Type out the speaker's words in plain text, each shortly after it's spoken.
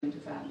to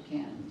find the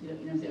canon.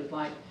 You know, it was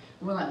like,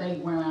 they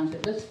went around and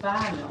said, let's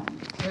find them.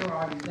 They were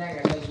already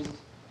there. They just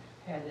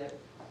had to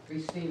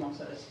receive them,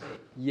 so to speak.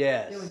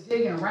 Yes. They were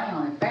digging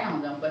around and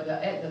found them, but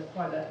the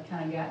part that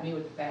kind of got me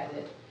with the fact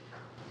that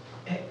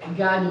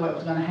God knew what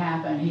was going to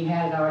happen. He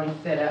had it already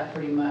set up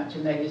pretty much,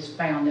 and they just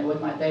found it. It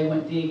wasn't like they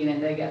went digging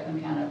and they got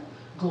some kind of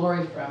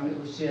glory from it.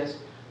 It was just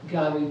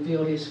God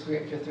revealed His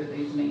scripture through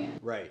these men.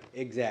 Right,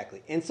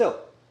 exactly. And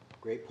so,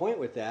 great point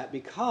with that,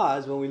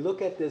 because when we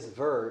look at this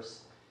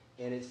verse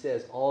and it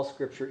says all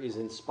scripture is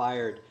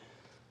inspired,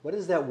 what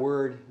is that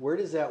word? Where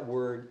does that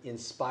word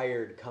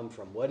inspired come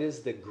from? What is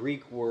the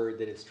Greek word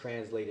that it's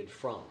translated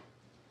from?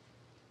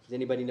 Does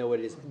anybody know what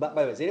it is? By the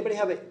way, does anybody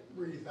have it?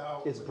 Breathed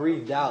out. It's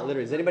breathed out,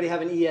 literally. Does anybody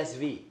have an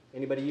ESV?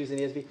 Anybody use an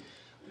ESV?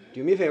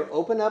 Do me a favor,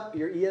 open up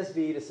your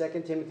ESV to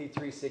 2 Timothy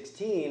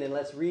 3:16 and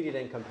let's read it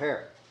and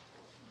compare it.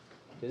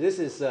 This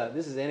is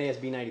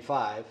NASB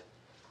 95.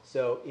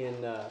 So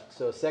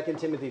 2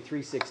 Timothy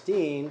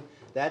 3:16,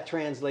 that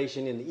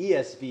translation in the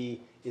ESV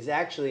is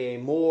actually a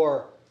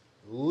more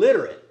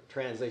literate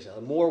translation,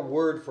 a more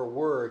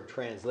word-for-word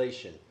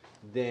translation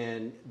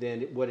than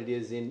what it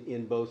is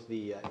in both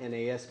the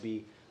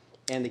NASB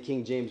and the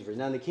King James Version.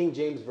 Now, in the King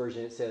James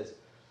Version, it says,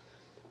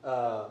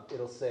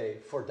 it'll say,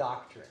 for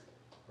doctrine,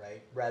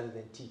 right, rather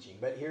than teaching.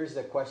 But here's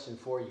the question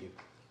for you.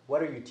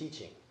 What are you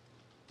teaching?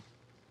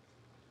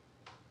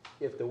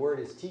 If the word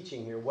is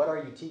teaching here, what are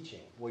you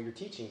teaching? Well, you're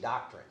teaching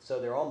doctrine.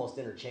 So they're almost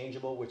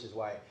interchangeable, which is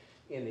why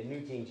in the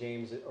New King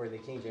James or the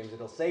King James,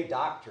 it'll say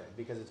doctrine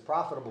because it's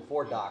profitable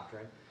for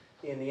doctrine.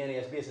 In the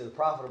NASB, it says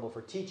profitable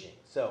for teaching.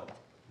 So,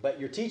 but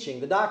you're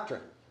teaching the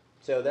doctrine.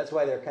 So that's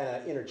why they're kind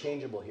of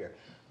interchangeable here.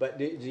 But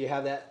do you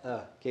have that?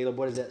 Caleb,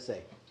 what does that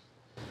say?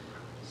 It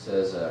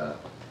says,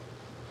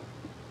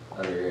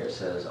 under here it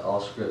says,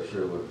 all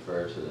scripture would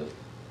refer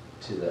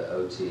to the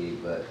OT,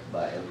 but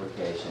by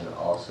implication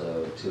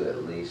also to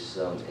at least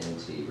some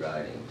NT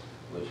writing,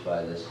 which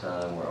by this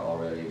time were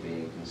already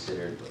being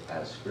considered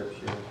as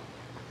scripture.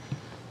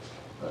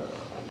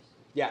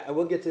 Yeah, and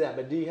we'll get to that.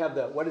 But do you have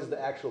what does the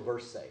actual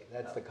verse say?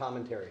 That's the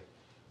commentary.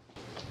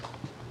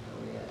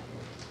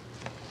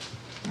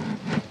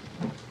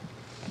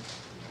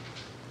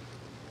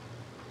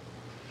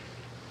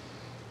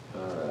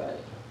 Alright.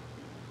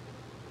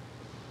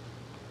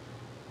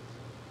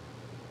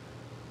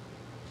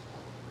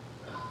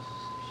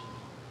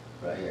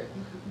 Right here.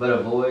 But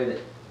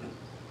avoid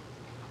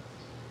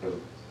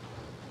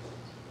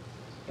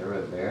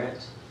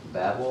irreverent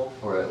babble,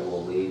 for it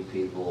will lead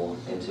people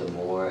into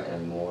more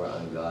and more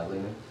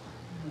ungodliness.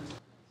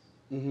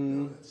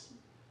 Mm-hmm.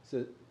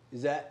 So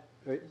is that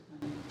right?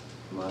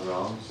 Am I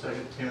wrong? 2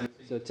 Timothy.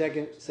 So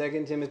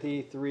 2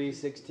 Timothy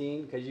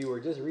 3:16, because you were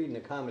just reading a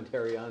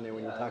commentary on there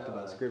when you talked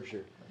about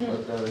Scripture.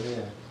 Look over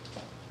here.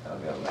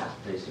 I've got my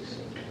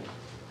 3:16.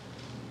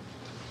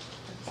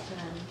 That's 10.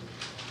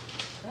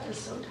 That is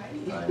so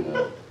tiny. I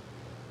know.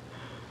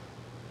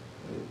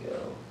 Here we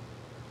go.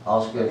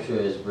 All scripture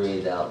is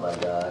breathed out by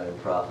God and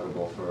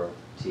profitable for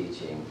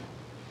teaching,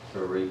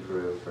 for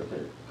reproof, for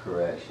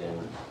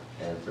correction,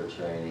 and for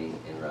training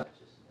in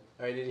righteousness.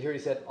 All right, did you hear he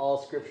said all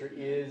Scripture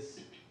is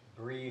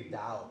breathed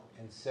out?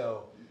 And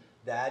so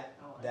that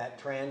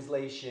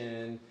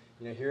translation,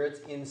 here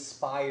it's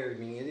inspired,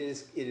 meaning it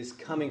is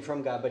coming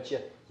from God, but you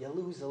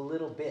lose a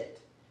little bit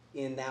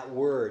in that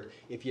word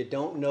if you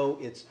don't know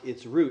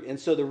its root. And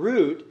so the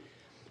root,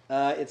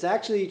 it's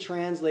actually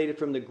translated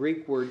from the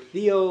Greek word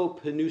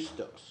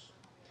theopneustos.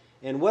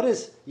 And what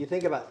is, you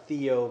think about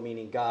theo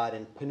meaning God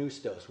and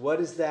pneustos. What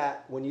is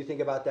that when you think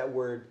about that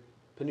word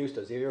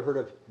pneustos? Have you ever heard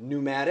of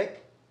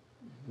pneumatic?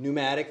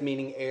 Pneumatic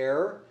meaning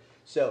air.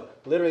 So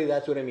literally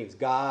that's what it means.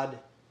 God,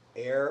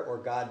 air, or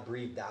God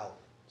breathed out.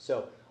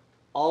 So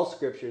all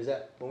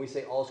Scripture, when we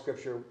say all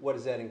Scripture, what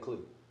does that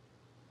include?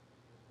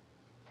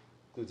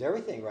 Includes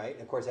everything, right?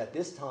 And of course, at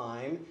this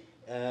time,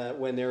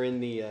 when they're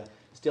in the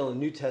still in the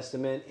New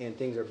Testament and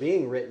things are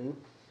being written,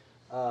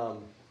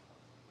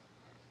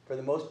 for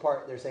the most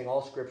part, they're saying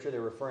all Scripture.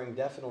 They're referring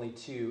definitely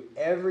to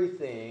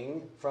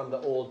everything from the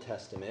Old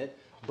Testament,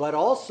 but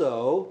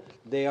also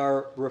they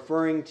are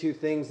referring to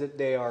things that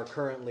they are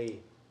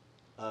currently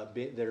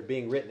that are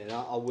being written. And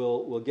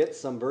we'll get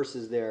some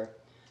verses there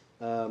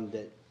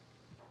that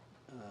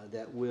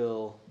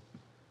will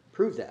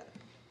prove that.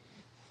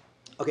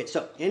 Okay,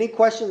 so any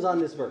questions on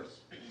this verse?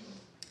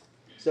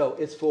 So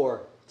it's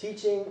for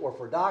teaching or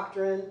for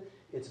doctrine.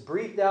 It's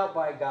breathed out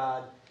by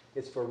God.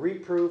 It's for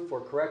reproof,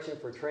 for correction,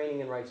 for training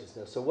in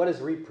righteousness. So what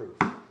is reproof?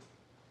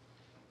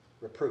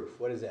 Reproof,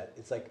 what is that?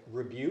 It's like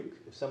rebuke.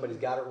 If somebody's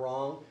got it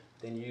wrong,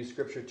 then you use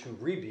Scripture to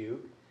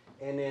rebuke.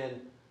 And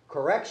then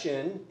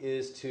correction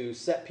is to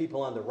set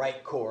people on the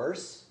right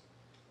course.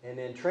 And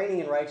then training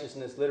in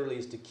righteousness literally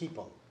is to keep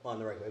them on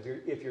the right course.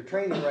 If you're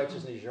trained in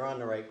righteousness, you're on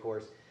the right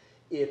course.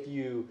 If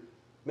you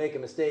make a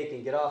mistake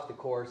and get off the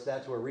course,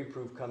 that's where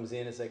reproof comes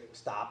in. It's like,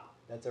 stop.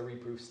 That's a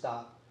reproof,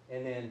 stop.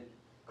 And then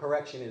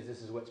correction is,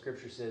 this is what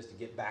Scripture says to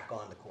get back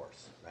on the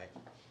course, right?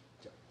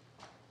 So,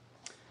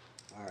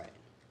 all right.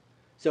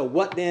 So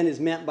what then is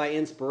meant by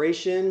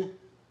inspiration?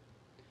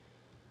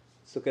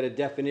 Let's look at a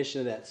definition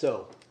of that.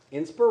 So,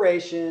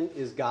 inspiration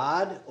is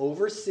God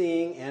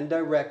overseeing and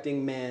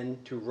directing men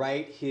to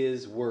write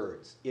his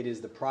words. It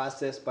is the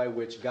process by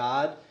which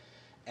God,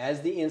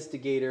 as the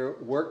instigator,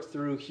 worked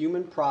through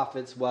human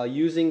prophets while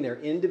using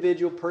their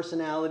individual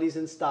personalities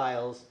and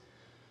styles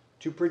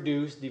to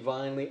produce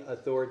divinely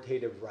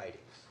authoritative writings.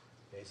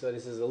 Okay, so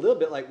this is a little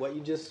bit like what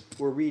you just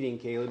were reading,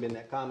 Caleb, in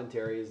that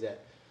commentary, is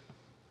that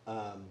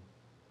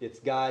it's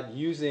God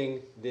using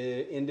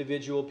the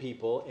individual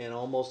people, and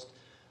almost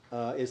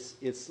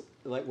it's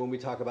like when we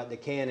talk about the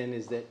canon,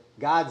 is that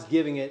God's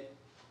giving it.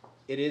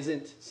 It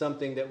isn't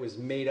something that was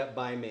made up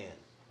by man,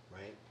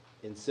 right?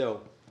 And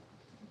so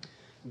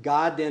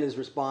God then is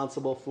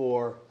responsible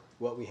for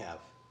what we have,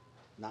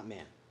 not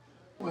man.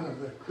 One of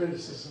the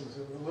criticisms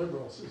of the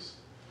liberals is,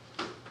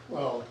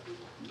 well,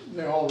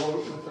 they all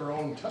wrote with their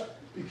own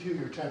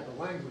peculiar type of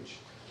language.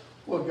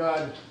 Well,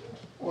 God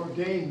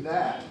ordained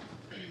that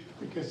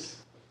because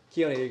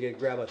Keone, you're going to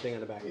grab a thing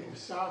on the back. he was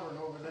sovereign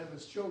over them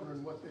as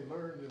children, what they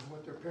learned and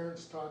what their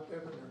parents taught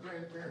them and their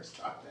grandparents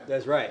taught them.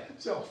 That's right.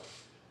 So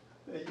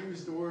they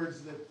used the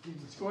words that he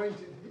was going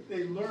to,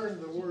 they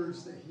learned the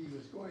words that he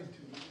was going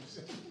to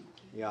use.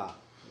 Yeah.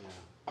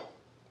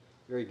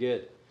 Very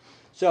good.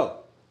 So,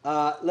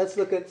 let's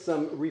look at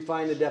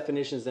refine the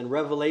definitions. Then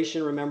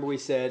Revelation, remember we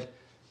said,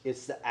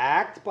 it's the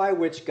act by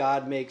which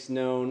God makes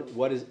known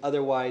what is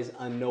otherwise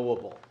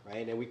unknowable,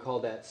 right? And we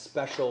call that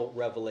special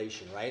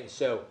revelation, right?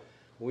 So,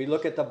 when we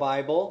look at the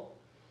Bible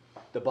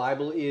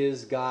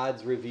is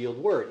God's revealed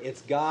word.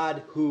 It's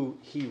God who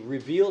he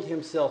revealed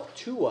himself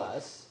to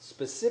us,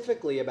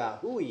 specifically about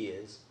who he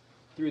is,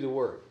 through the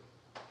word.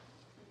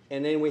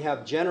 And then we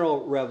have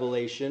general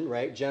revelation,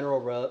 right?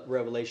 General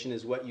revelation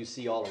is what you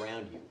see all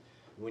around you.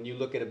 When you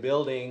look at a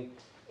building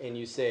and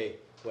you say,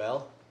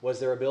 well,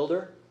 was there a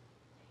builder?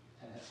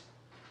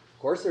 Of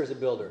course there's a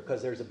builder,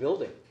 because there's a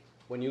building.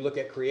 When you look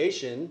at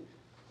creation,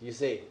 you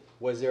say,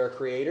 was there a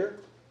creator?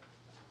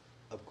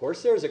 Of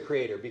course there's a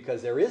creator,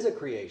 because there is a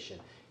creation.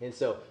 And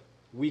so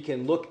we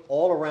can look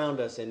all around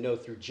us and know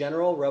through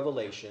general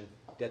revelation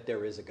that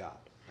there is a God.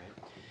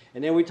 Right?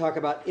 And then we talk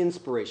about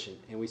inspiration.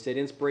 And we said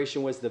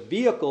inspiration was the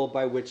vehicle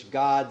by which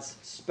God's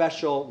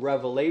special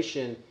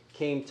revelation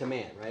came to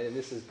man. Right? And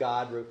this is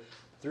God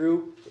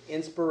through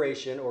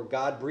inspiration, or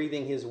God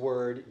breathing his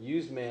word,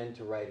 used men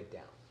to write it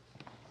down.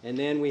 And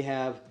then we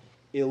have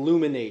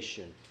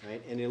illumination.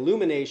 Right? And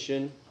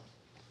illumination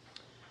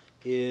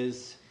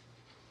is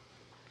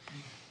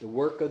the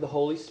work of the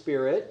Holy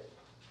Spirit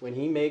when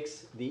he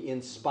makes the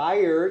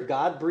inspired,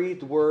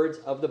 God-breathed words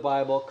of the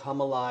Bible come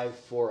alive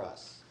for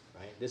us.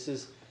 Right? This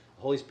is,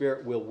 the Holy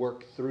Spirit will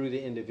work through the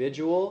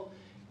individual,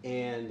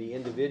 and the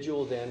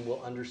individual then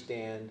will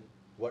understand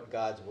what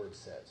God's word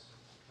says.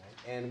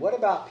 Right? And what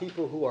about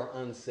people who are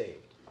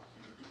unsaved?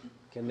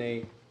 Can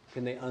they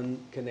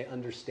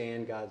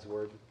understand God's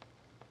word?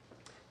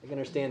 They can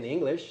understand the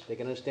English, they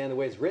can understand the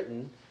way it's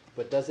written,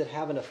 but does it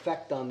have an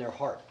effect on their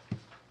heart?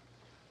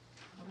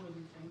 I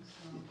wouldn't think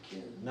so.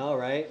 No,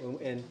 right?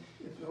 And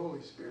It's the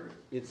Holy Spirit.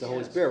 it's the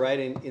Holy Spirit, right?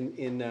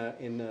 In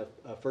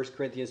 1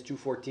 Corinthians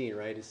 2:14,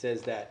 right? It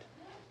says that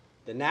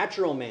the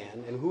natural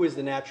man, and who is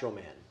the natural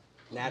man?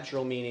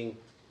 Natural meaning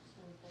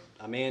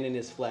a man in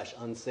his flesh,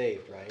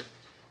 unsaved, right?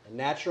 A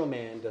natural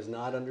man does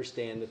not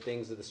understand the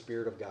things of the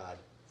Spirit of God,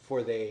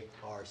 for they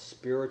are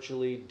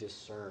spiritually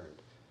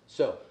discerned.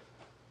 So,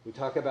 we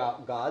talk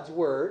about God's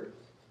word.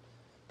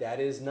 That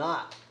is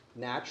not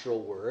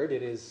natural word.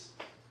 It is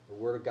the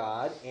word of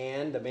God,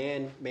 and the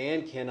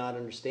man cannot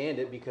understand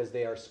it because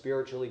they are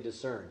spiritually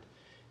discerned.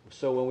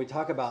 So when we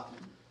talk about,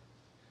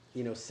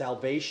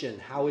 salvation,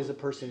 how is a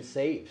person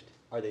saved?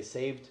 Are they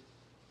saved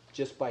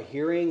just by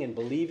hearing and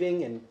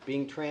believing and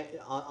being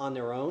on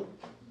their own?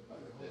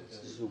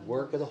 This is the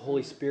work of the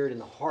Holy Spirit in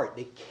the heart.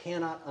 They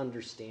cannot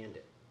understand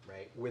it,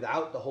 right?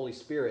 Without the Holy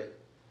Spirit,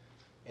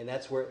 and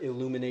that's where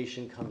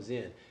illumination comes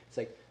in. It's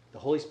like the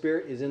Holy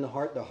Spirit is in the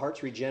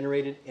heart's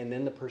regenerated, and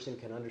then the person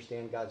can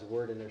understand God's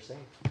word and they're saved.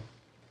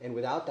 And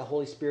without the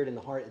Holy Spirit in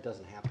the heart, it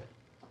doesn't happen.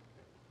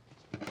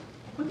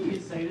 What do you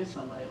say to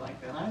somebody like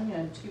that? I've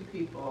had two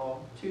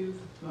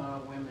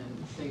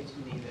women say to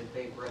me that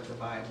they've read the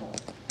Bible,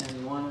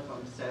 and one of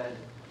them said,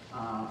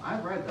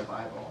 I've read the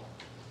Bible,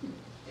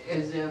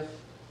 as if,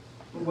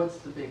 what's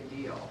the big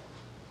deal?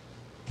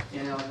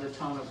 The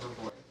tone of her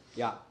voice.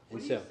 Yeah.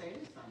 What do you say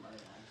to somebody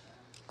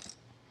like that?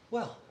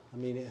 Well,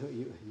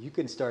 you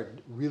can start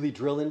really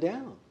drilling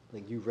down.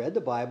 Like, you read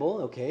the Bible,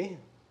 okay,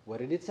 what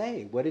did it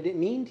say? What did it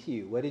mean to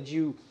you? What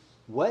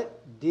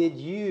did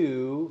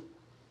you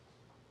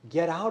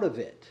get out of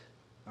it?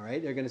 All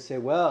right, they're going to say,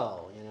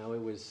 well,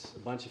 it was a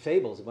bunch of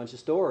fables, a bunch of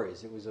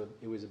stories. It was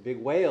a big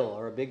whale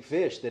or a big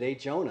fish that ate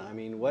Jonah.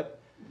 What?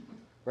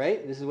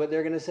 Right? This is what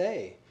they're going to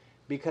say.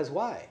 Because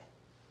why?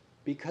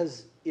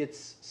 Because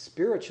it's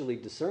spiritually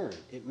discerned.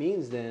 It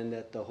means then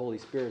that the Holy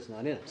Spirit's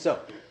not in it. So,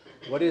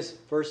 what is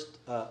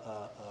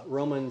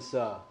Romans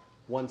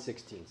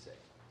 1:16 say?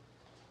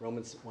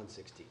 Romans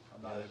 1:16.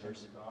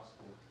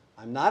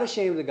 I'm not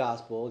ashamed of the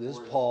gospel. This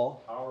is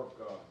Paul. Power of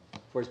God.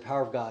 For his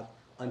power of God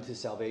unto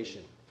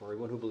salvation. for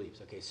everyone who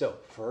believes. Okay, so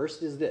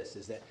first is this,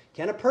 is that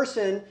can a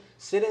person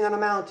sitting on a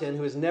mountain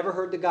who has never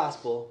heard the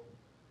gospel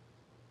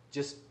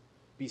just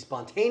be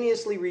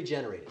spontaneously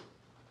regenerated?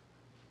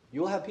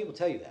 You will have people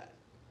tell you that.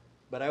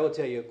 But I will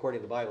tell you, according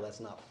to the Bible, that's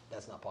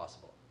not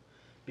possible.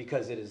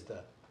 Because it is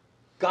the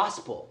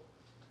gospel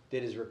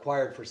that is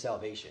required for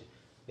salvation.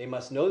 They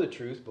must know the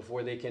truth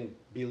before they can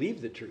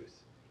believe the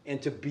truth.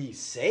 And to be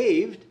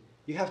saved,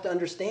 you have to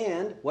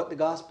understand what the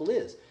gospel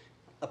is.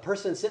 A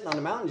person sitting on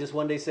a mountain just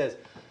one day says,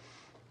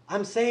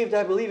 I'm saved,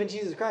 I believe in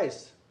Jesus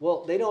Christ.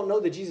 Well, they don't know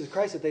the Jesus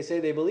Christ that they say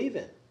they believe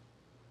in.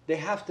 They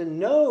have to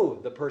know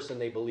the person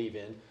they believe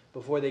in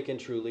before they can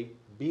truly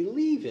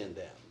believe in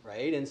them,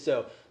 right? And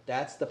so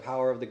that's the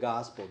power of the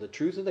gospel. The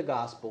truth of the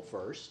gospel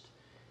first,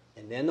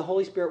 and then the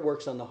Holy Spirit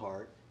works on the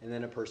heart, and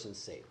then a person's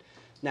saved.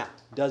 Now,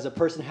 does a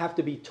person have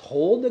to be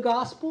told the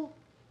gospel?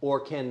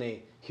 Or can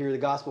they hear the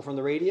gospel from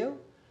the radio?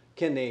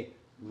 Can they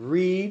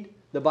read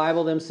the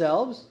Bible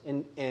themselves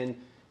and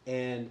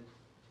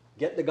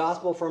get the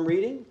gospel from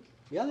reading?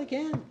 Yeah, they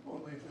can.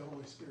 Only if the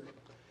Holy Spirit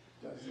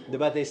does it.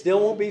 But they still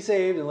won't be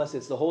saved unless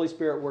it's the Holy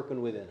Spirit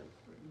working within them,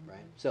 right?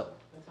 So,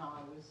 That's how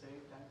I was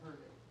saved, I heard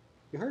it.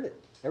 you heard it.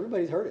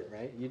 Everybody's heard it,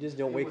 right? You just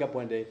don't wake up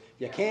one day.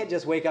 You can't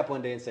just wake up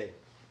one day and say,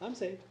 I'm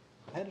saved.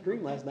 I had a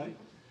dream last night.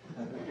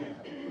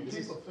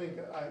 People think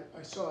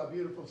I saw a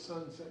beautiful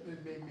sunset and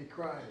it made me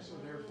cry, so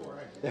therefore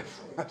I can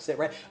I'm saved,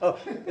 right? Oh,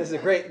 this is a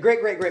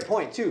great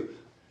point, too.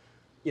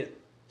 You know,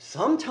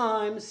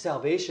 sometimes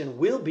salvation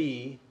will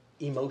be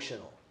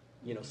emotional.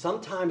 You know,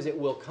 sometimes it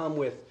will come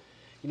with,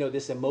 you know,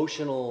 this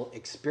emotional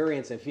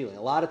experience and feeling.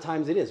 A lot of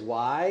times it is.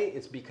 Why?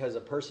 It's because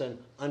a person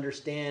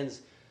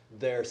understands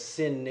their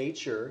sin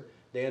nature.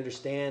 They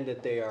understand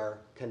that they are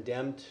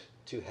condemned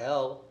to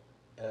hell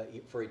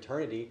for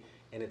eternity,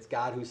 and it's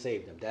God who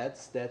saved them.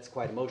 That's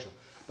quite emotional.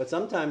 But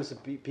sometimes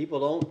people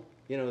don't,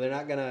 you know, they're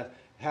not going to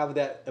have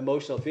that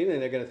emotional feeling.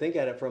 They're going to think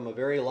at it from a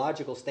very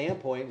logical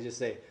standpoint and just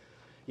say,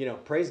 you know,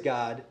 praise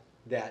God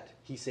that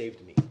he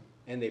saved me.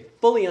 And they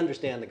fully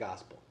understand the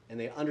gospel. And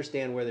they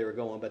understand where they were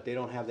going, but they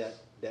don't have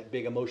that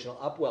big emotional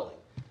upwelling.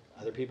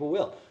 Other people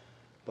will.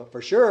 But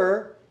for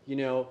sure, you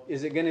know,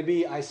 is it going to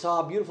be, I saw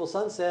a beautiful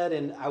sunset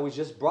and I was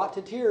just brought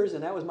to tears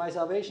and that was my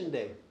salvation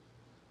day?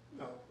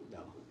 No. No.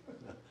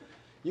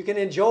 You can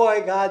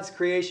enjoy God's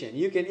creation.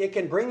 It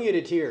can bring you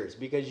to tears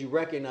because you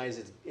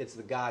recognize it's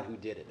the God who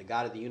did it, the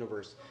God of the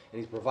universe,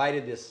 and he's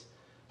provided this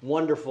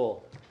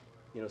wonderful,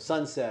 you know,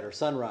 sunset or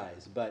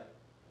sunrise, but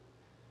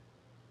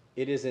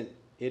it isn't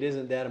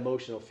that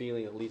emotional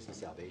feeling that leads to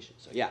salvation.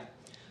 So yeah.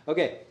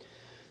 Okay.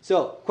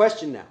 So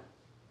question now.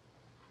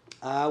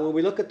 When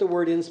we look at the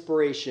word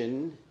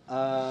inspiration,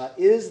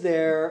 is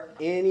there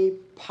any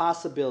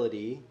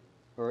possibility,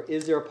 or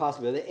is there a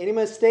possibility that any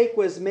mistake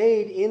was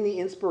made in the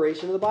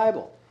inspiration of the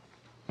Bible?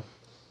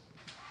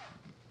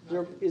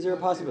 Is there a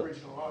possibility? The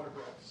original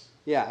autographs.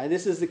 Yeah, and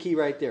this is the key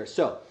right there.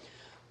 So,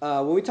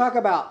 when we talk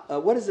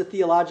about, what is the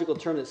theological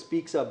term that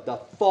speaks of the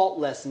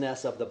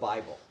faultlessness of the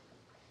Bible?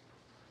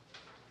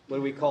 What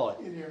do we call it?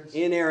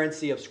 Inerrancy.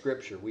 Inerrancy of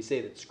Scripture. We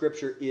say that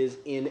Scripture is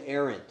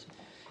inerrant.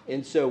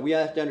 And so we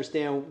have to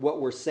understand what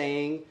we're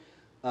saying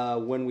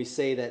when we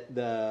say that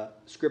the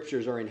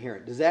Scriptures are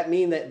inerrant. Does that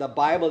mean that the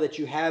Bible that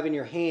you have in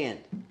your hand,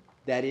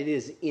 that it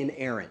is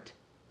inerrant?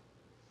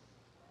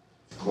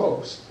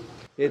 Close.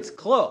 It's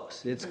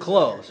close. It's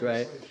close,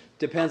 right?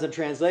 Depends on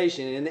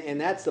translation.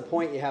 And that's the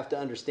point you have to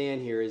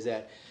understand here, is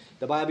that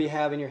the Bible you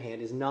have in your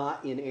hand is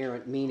not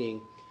inerrant, meaning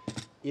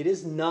it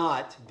is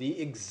not the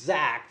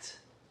exact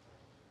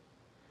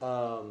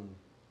now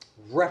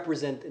I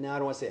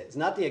don't want to say it. It's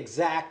not the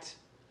exact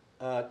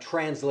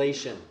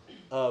translation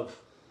of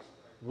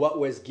what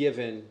was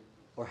given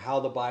or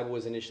how the Bible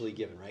was initially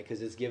given, right?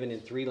 Because it's given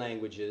in 3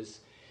 languages.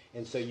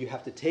 And so you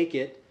have to take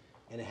it,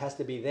 and it has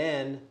to be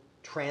then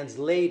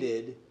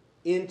translated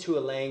into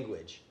a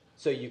language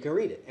so you can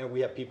read it. And we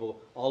have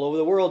people all over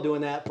the world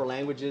doing that for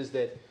languages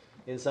that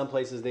in some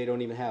places they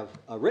don't even have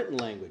a written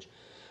language.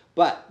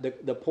 But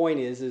the point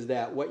is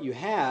that what you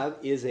have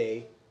is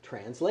a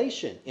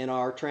translation. And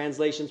are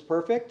translations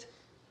perfect?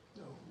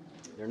 No.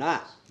 They're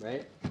not,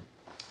 right?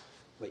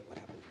 Wait, what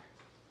happened here?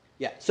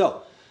 Yeah,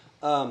 so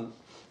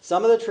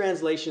some of the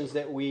translations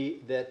that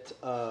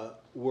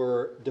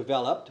were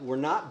developed were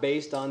not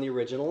based on the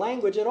original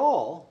language at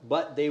all,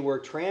 but they were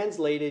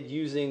translated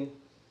using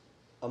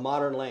a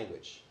modern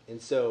language.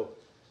 And so,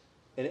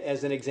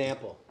 as an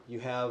example, you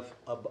have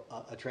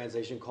a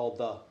translation called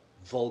the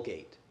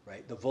Vulgate,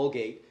 right? The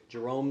Vulgate,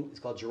 it's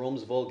called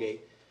Jerome's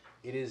Vulgate.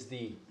 It is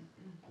the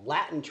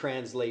Latin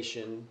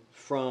translation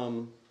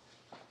from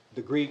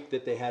the Greek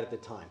that they had at the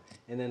time.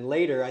 And then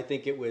later, I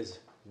think it was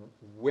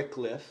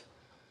Wycliffe,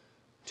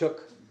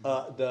 took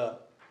the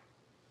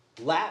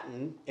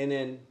Latin and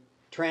then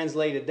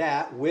translated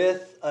that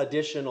with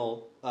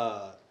additional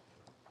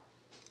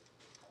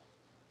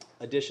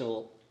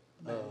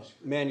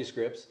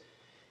manuscripts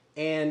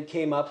and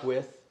came up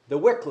with the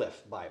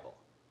Wycliffe Bible.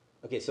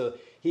 Okay, so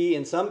he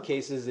in some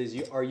cases is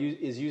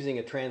using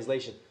a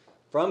translation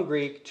from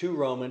Greek to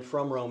Roman,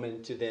 from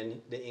Roman to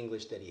then the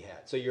English that he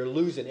had. So you're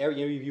losing,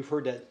 you've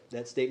heard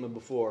that statement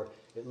before,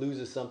 it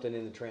loses something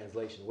in the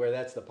translation, where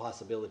that's the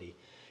possibility.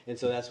 And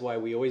so that's why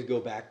we always go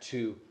back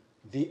to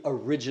the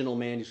original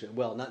manuscript.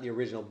 Well, not the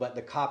original, but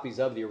the copies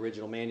of the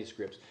original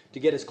manuscripts to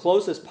get as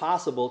close as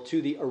possible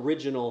to the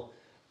original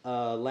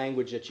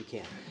language that you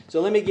can. So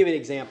let me give you an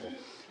example.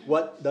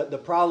 What the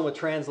problem with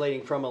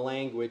translating from a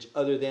language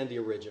other than the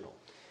original.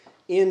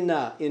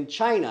 In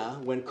China,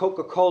 when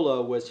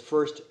Coca-Cola was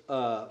first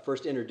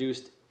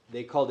introduced,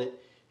 they called it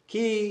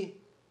Kikukila.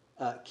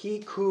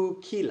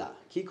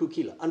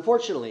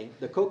 Unfortunately,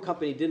 the Coke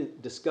company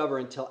didn't discover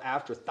until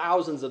after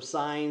thousands of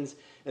signs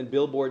and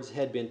billboards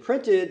had been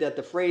printed that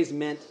the phrase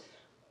meant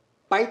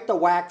bite the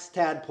wax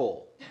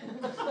tadpole.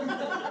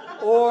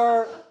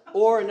 or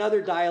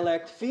another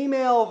dialect,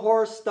 female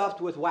horse stuffed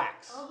with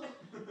wax.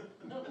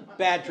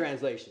 Bad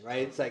translation,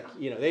 right? It's like,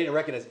 they didn't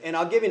recognize it. And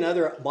I'll give you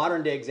another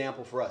modern day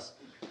example for us.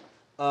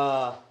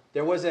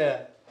 There was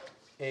a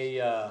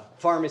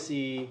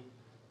pharmacy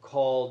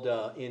called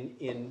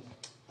in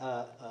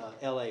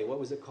L.A. What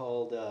was it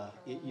called?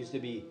 It used to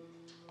be,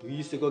 we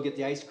used to go get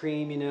the ice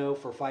cream,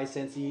 for 5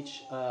 cents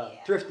each.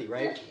 Thrifty,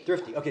 right?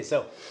 Thrifty. Okay,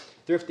 so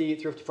Thrifty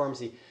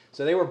Pharmacy.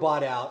 So they were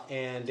bought out,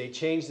 and they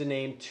changed the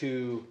name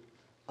to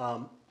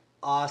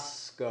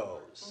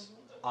Osco's.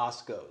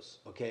 Osco's,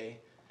 okay?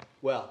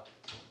 Well,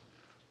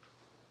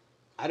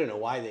 I don't know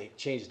why they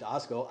changed it to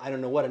Osco. I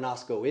don't know what an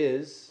Osco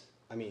is.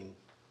 I mean,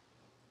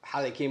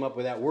 how they came up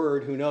with that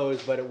word, who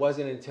knows? But it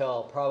wasn't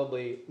until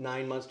probably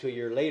 9 months to a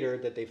year later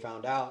that they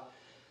found out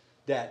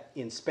that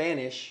in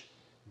Spanish,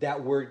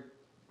 that word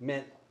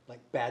meant like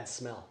bad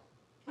smell.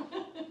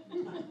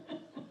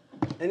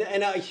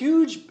 and a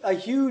huge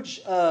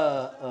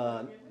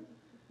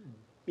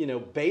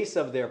base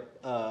of their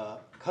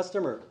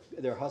customer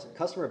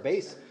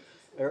base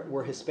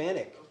were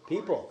Hispanic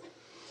people.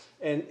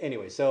 And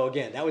anyway, so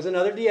again, that was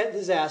another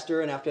disaster.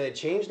 And after they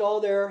changed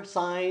all their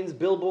signs,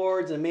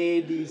 billboards, and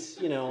made these,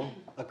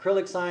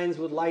 acrylic signs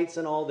with lights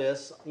and all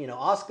this,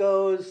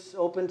 Osco's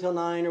open till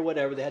 9 or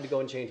whatever, they had to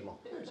go and change them all.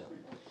 So,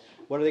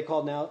 what are they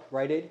called now?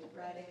 Rite Aid?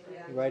 Rite Aid,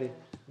 yeah. Rite Aid.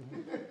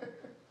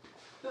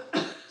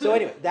 So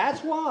anyway,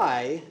 that's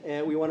why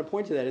we want to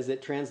point to that, is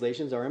that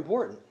translations are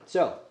important.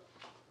 So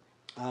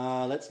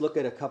let's look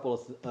at a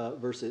couple of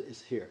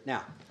verses here.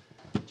 Now,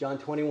 John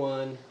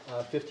 21,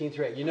 15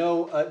 through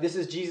 8. This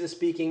is Jesus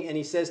speaking, and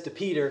he says to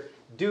Peter,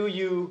 do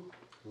you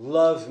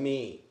love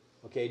me?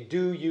 Okay,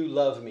 do you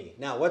love me?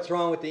 Now, what's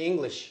wrong with the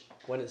English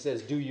when it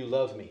says, do you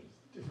love me?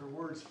 Different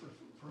words for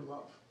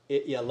love.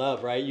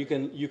 Love, right? You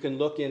can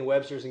look in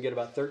Webster's and get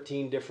about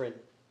 13 different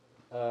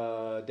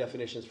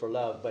definitions for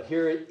love. But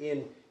here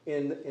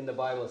in the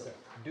Bible, it says,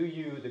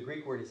 the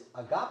Greek word is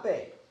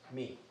agape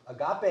me.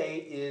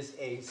 Agape is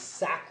a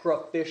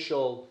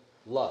sacrificial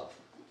love.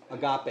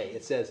 Agape.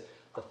 It says,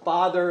 the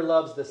Father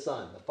loves the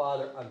Son. The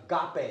Father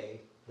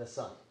agape the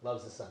Son,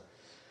 loves the Son.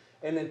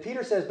 And then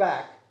Peter says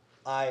back,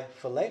 I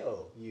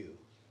phileo you.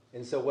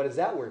 And so what does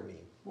that word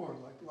mean? More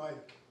like.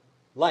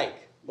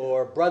 Like,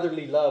 or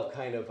brotherly love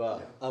kind of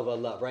a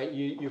love, right?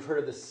 You've heard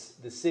of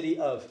the city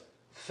of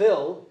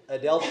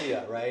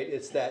Philadelphia, right?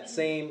 It's that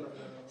same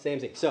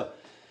thing. So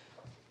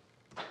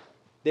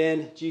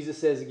then Jesus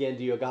says again,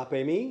 do you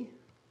agape me?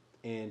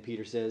 And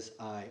Peter says,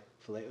 I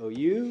phileo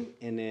you.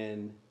 And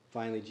then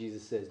finally,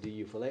 Jesus says, do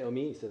you phileo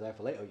me? He says, I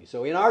phileo you.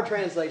 So in our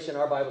translation,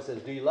 our Bible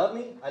says, do you love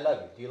me? I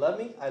love you. Do you love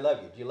me? I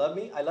love you. Do you love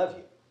me? I love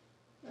you.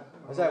 Yeah,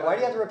 I was like, why do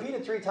you have to repeat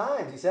it 3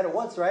 times? He said it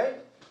once, right?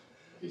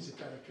 He's a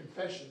kind of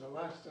confession. The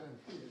last time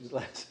he was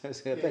Last time,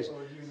 confession.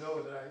 Or you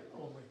know that I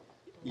only.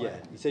 Yeah,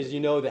 he says, you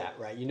know that,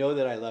 right? You know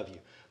that I love you.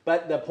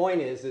 But the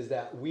point is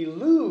that we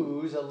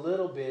lose a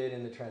little bit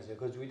in the translation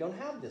because we don't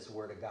have this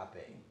word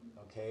agape,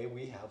 okay?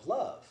 We have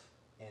love.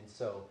 And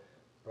so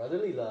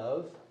brotherly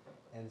love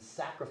and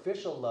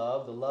sacrificial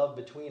love, the love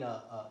between,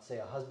 say,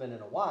 a husband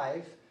and a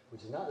wife,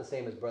 which is not the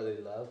same as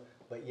brotherly love,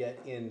 but yet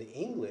in the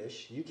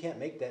English, you can't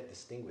make that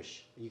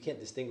distinguish. You can't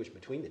distinguish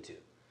between the two.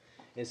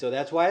 And so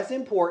that's why it's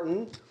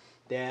important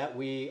that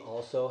we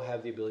also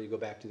have the ability to go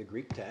back to the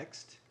Greek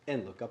text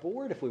and look up a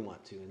word if we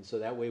want to. And so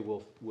that way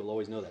we'll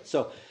always know that.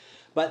 So,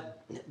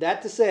 but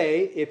that to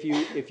say, if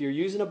you're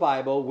using a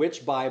Bible,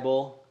 which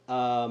Bible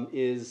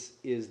is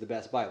the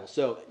best Bible?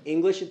 So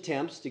English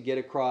attempts to get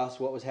across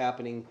what was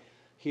happening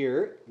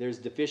here. There's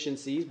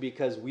deficiencies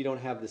because we don't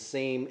have the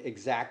same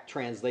exact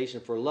translation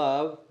for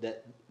love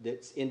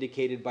that's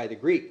indicated by the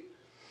Greek.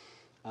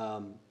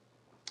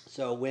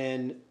 So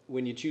when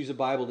you choose a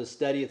Bible to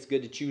study, it's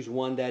good to choose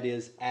one that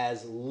is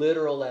as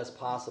literal as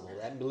possible.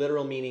 That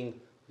literal meaning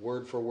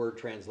word for word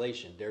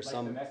translation. There's like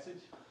some the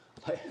Message.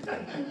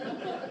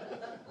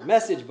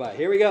 Message by.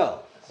 Here we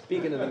go.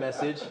 Speaking of the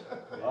Message.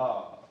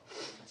 Oh.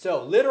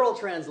 So literal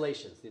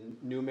translations, the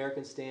New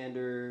American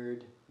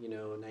Standard,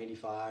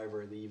 95,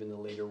 or even the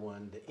later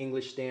one, the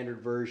English Standard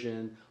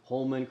Version,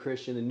 Holman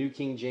Christian, the New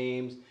King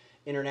James,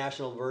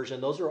 International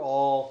Version. Those are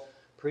all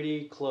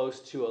pretty close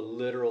to a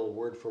literal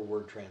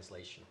word-for-word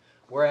translation.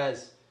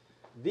 Whereas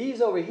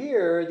These over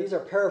here, these are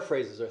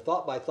paraphrases or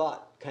thought by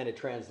thought kind of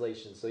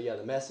translations. So yeah,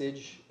 the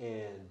Message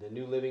and the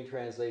New Living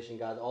Translation,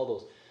 God, all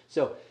those.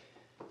 So,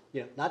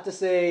 not to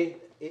say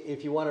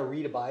if you want to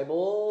read a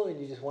Bible and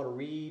you just want to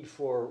read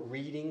for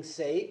reading's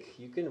sake,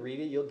 you can read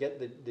it. You'll get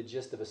the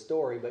gist of a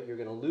story, but you're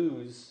going to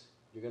lose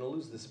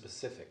the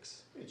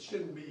specifics. It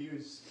shouldn't be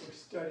used for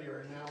study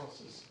or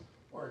analysis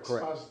or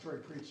expository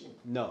preaching.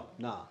 No.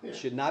 Yeah. It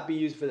should not be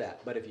used for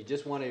that. But if you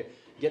just want to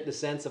get the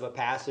sense of a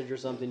passage or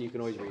something, you can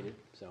always read it.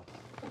 So,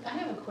 I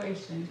have a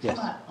question. Yes.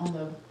 Come up on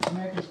the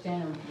American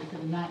Standard, the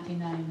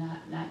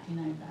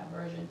 1995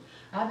 version.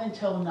 I've been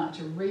told not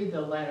to read the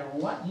letter.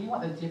 What do you know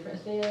what the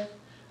difference is?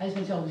 I've just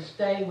been told to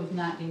stay with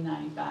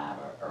 1995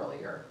 or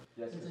earlier.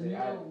 Yes, It's because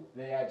a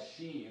they add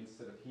she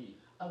instead of he.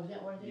 Oh, is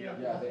that what it is? Yeah,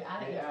 Okay, I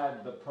they didn't-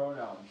 add the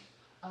pronoun,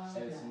 Oh,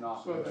 and it's okay.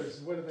 not. So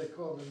there's, what do they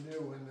call the new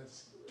one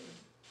that's,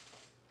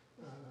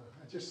 I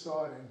just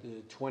saw it in,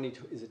 the 20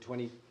 is it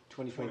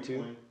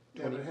 2022?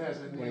 yeah, but it has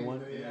a name. 21?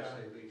 the, Yeah,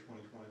 SAB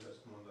 2020, that's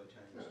the one they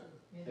changed.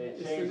 Yeah. They It's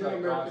the changed New like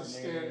American God's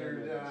name, Standard,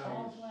 and they Oh, changed-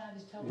 that's what I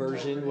just told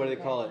Version, you. what do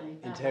they call it?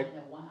 I Integ- don't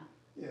know why.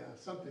 Yeah,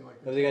 something like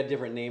Have that. they got a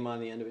different name on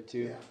the end of it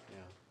too? Yeah.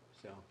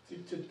 So.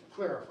 To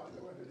clarify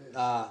what it is.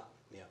 Yeah.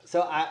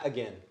 So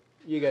again,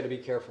 you got to be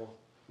careful.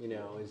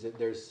 Is that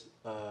there's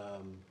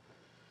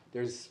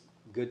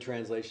good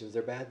translations,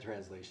 there are bad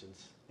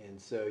translations, and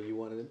so you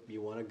want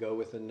to go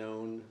with a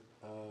known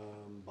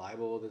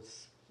Bible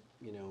that's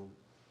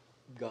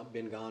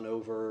been gone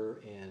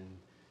over and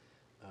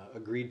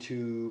agreed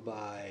to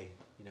by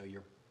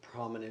your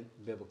prominent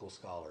biblical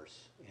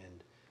scholars,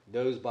 and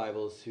those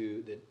Bibles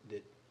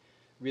that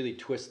really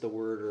twist the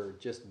word or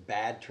just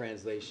bad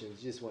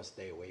translations, you just want to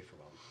stay away from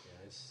them.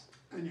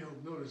 And you'll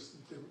notice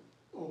that the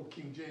old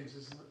King James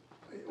isn't,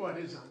 well,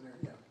 it is on there,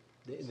 yeah.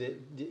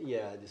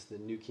 Just the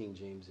New King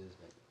James is.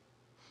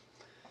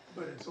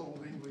 But it's Old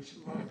English,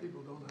 a lot of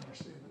people don't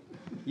understand it.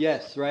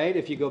 Yes, right?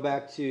 If you go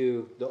back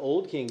to the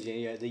old King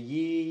James, the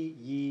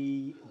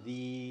ye,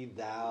 thee,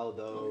 thou,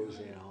 those,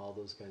 all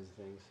those kinds of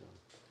things.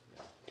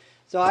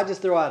 So I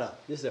just throw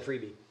out this is a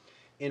freebie,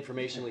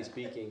 informationally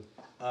speaking.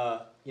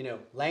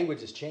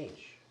 Languages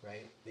change,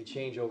 right? They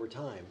change over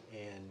time,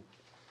 and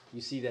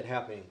you see that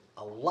happening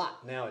a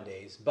lot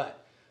nowadays.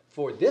 But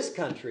for this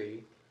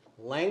country,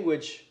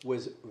 language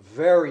was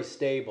very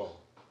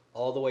stable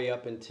all the way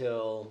up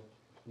until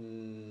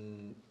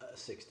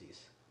 60s.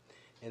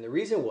 And the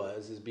reason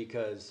is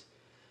because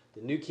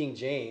the New King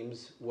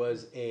James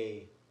was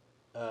a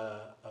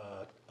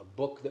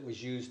book that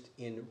was used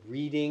in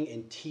reading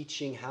and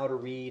teaching how to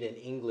read in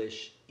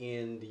English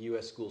in the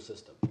U.S. school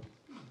system.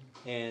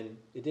 And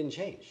it didn't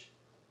change.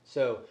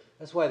 So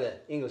that's why the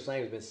English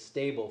language has been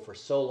stable for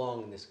so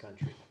long in this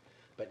country.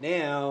 But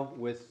now,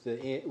 with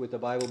the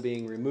Bible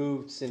being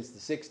removed since the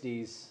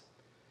 60s,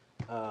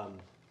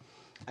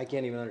 I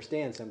can't even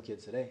understand some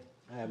kids today.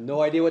 I have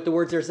no idea what the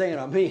words they're saying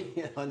on me,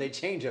 and they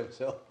change them.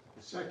 So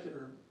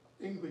Secular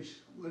English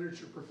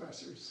literature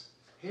professors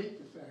hate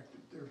the fact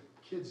that their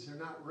kids are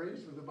not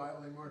raised with the Bible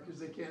anymore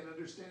because they can't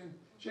understand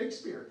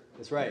Shakespeare.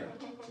 that's right,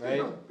 right?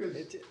 'Cause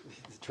It's a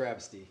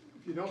travesty.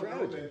 if you don't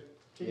know the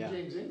King Yeah.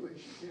 James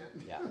English, you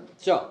can't. Yeah.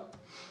 So,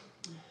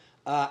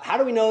 how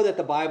do we know that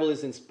the Bible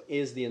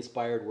is the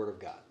inspired Word of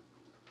God?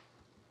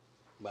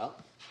 Well,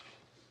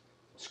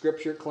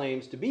 Scripture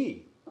claims to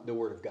be the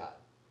Word of God.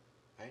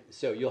 Right?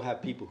 So you'll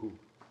have people who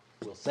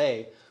will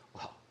say,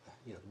 well,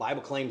 the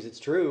Bible claims it's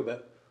true,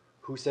 but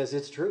who says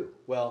it's true?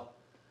 Well,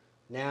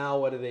 now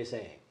what are they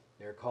saying?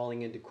 They're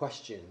calling into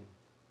question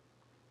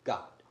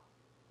God.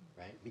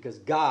 Right? Because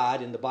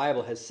God in the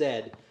Bible has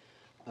said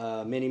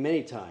many,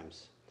 many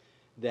times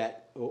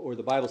that, or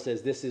the Bible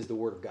says this is the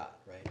Word of God,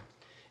 right?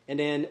 And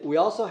then we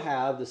also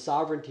have the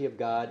sovereignty of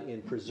God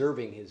in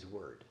preserving His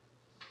Word,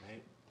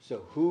 right? So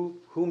who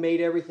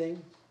made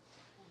everything?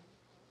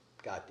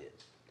 God did.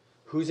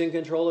 Who's in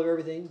control of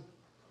everything?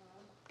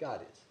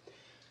 God is.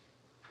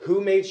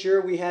 Who made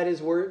sure we had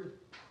His Word?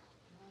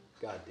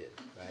 God did,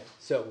 right?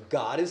 So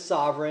God is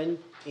sovereign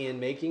in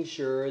making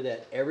sure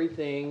that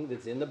everything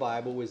that's in the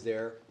Bible was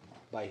there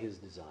by His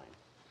design.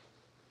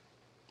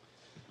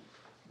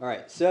 All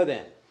right, so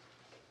then,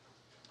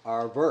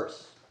 our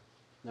verse,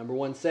 number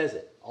 1 says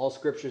it. All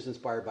Scripture is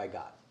inspired by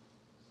God.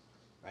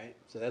 Right?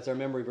 So that's our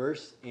memory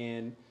verse.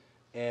 And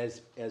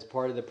as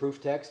part of the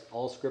proof text,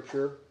 all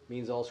Scripture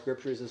means all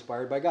Scripture is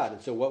inspired by God.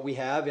 And so what we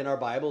have in our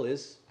Bible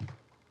is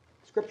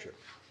Scripture.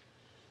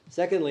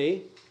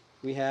 Secondly,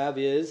 we have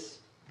is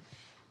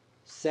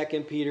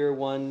 2 Peter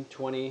 1,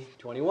 20,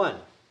 21.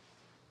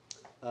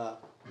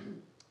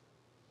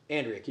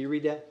 Andrea, can you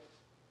read that?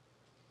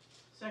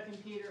 2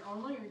 Peter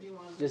only, or do you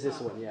want to? Just this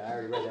one. Yeah, I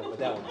already read that, but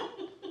that one.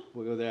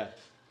 We'll go there.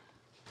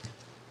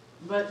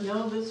 But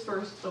know this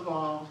first of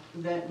all,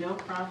 that no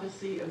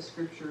prophecy of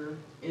Scripture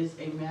is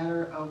a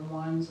matter of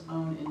one's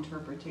own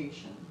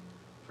interpretation.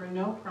 For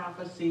no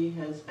prophecy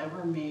has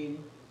ever made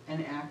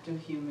an act of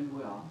human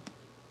will,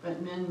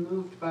 but men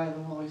moved by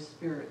the Holy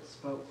Spirit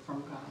spoke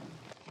from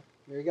God.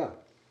 There you go.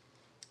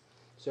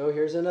 So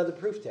here's another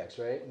proof text,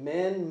 right?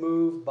 Men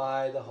moved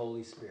by the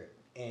Holy Spirit.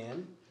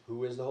 And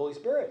who is the Holy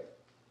Spirit?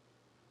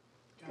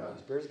 Holy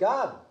Spirit's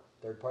God,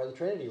 third part of the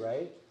Trinity,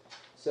 right?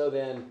 So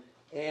then,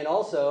 and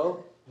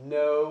also,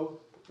 no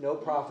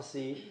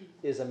prophecy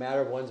is a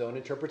matter of one's own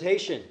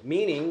interpretation,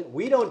 meaning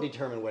we don't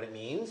determine what it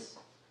means.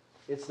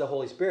 It's the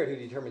Holy Spirit who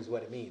determines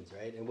what it means,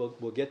 right? And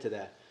we'll get to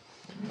that.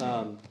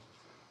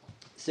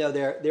 So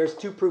there's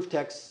 2 proof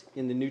texts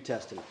in the New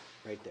Testament,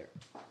 right there.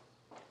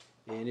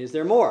 And is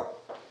there more?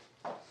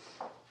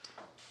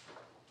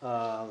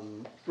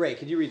 Ray,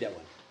 could you read that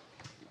one?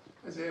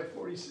 Isaiah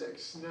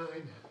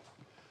 46:9.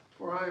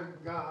 For I am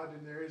God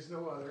and there is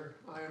no other.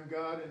 I am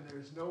God and there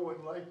is no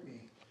one like me,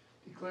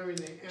 declaring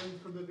the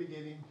end from the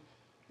beginning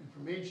and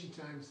from ancient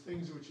times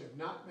things which have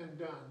not been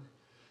done,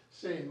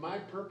 saying, my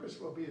purpose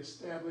will be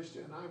established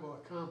and I will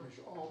accomplish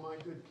all my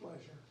good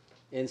pleasure.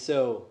 And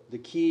so the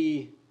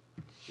key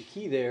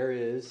there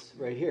is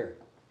right here.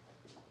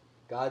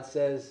 God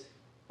says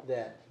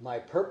that my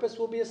purpose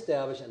will be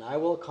established and I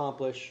will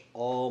accomplish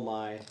all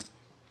my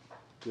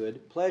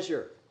good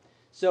pleasure.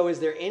 So is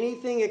there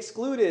anything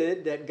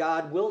excluded that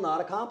God will not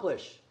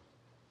accomplish?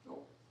 No.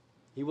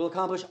 He will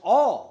accomplish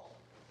all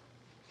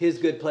his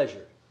good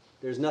pleasure.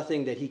 There's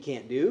nothing that he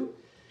can't do,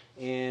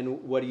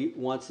 and what he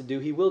wants to do,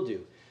 he will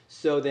do.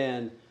 So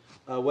then,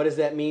 what does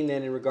that mean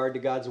then in regard to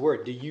God's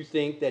word? Do you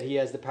think that he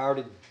has the power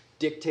to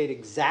dictate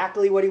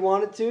exactly what he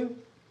wanted to?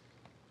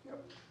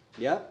 Yep.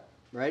 Yep,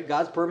 right?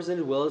 God's purpose and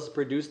his will is to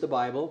produce the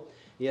Bible.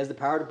 He has the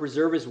power to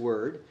preserve his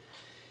word.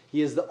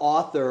 He is the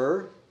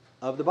author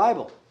of the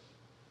Bible.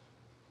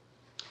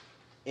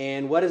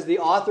 And what does the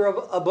author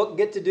of a book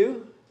get to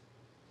do?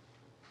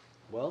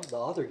 Well, the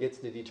author gets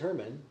to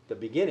determine the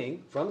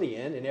beginning from the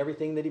end and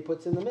everything that he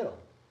puts in the middle.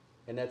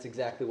 And that's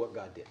exactly what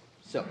God did.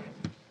 So,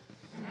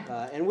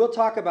 and we'll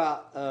talk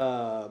about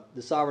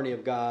the sovereignty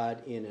of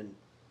God in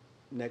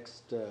a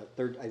next the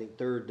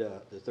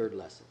third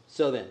lesson.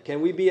 So then, can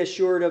we be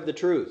assured of the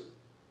truth?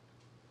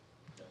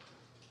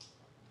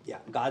 Yeah,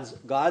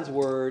 God's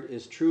word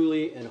is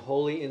truly and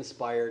wholly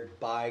inspired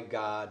by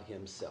God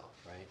himself,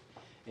 right?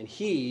 And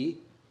he,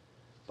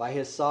 by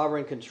his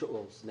sovereign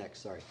control,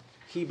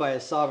 he by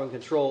his sovereign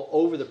control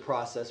over the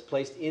process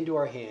placed into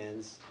our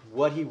hands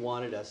what he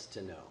wanted us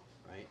to know,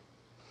 right?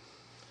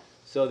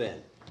 So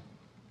then,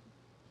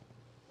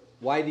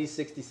 why these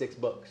 66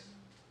 books?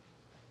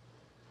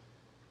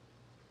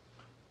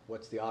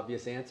 What's the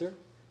obvious answer?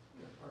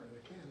 They're part of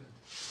the canon.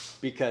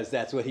 Because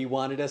that's what he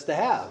wanted us to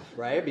have,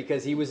 right?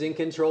 Because he was in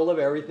control of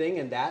everything,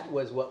 and that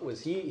was what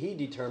he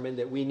determined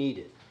that we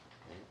needed.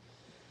 Right?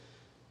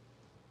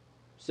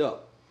 So,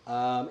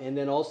 and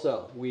then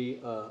also we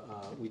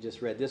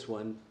just read this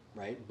one,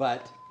 right?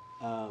 But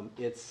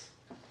it's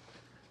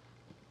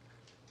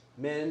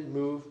men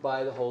moved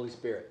by the Holy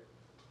Spirit.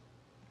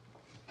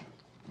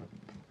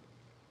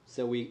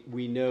 So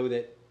we know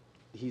that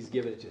he's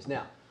given it to us.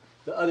 Now,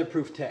 the other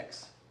proof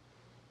text,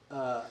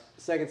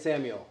 2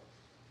 Samuel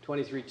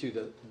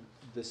 23:2.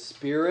 The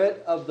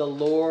Spirit of the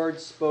Lord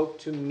spoke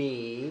to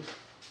me,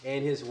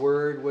 and his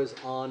word was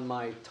on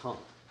my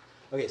tongue.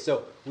 Okay,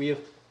 so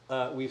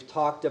we've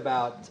talked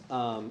about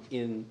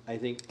in I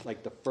think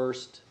like the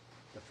first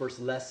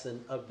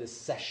lesson of this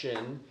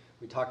session,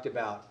 we talked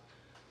about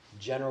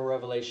general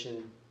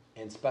revelation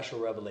and special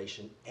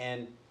revelation.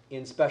 And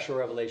in special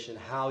revelation,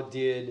 how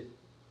did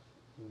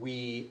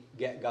we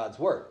get God's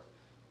word?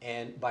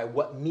 And by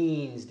what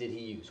means did he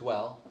use?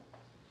 Well,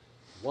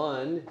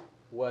 one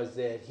was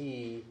that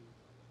he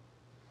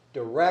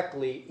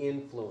directly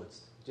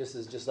influenced,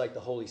 just like the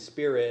Holy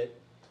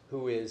Spirit,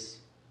 who is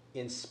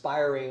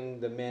inspiring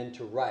the men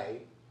to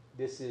write.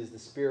 This is the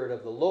Spirit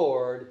of the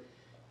Lord,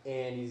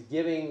 and he's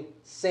giving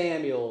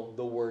Samuel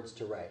the words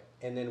to write.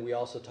 And then we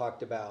also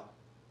talked about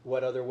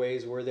what other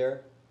ways were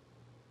there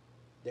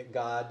that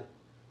God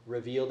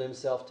revealed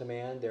himself to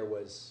man. There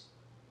was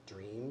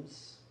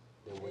dreams,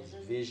 there was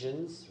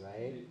visions,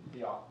 right?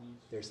 Theophanies.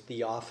 There's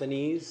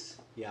theophanies,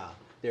 yeah.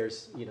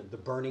 There's the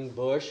burning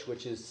bush,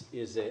 which is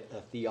a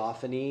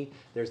theophany.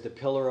 There's the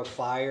pillar of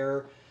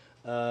fire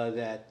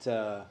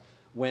that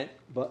went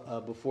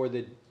before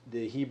the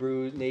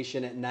Hebrew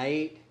nation at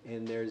night,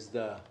 and there's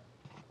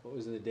what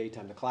was in the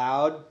daytime? The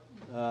cloud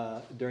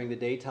during the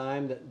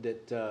daytime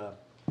that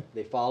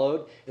they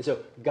followed. And so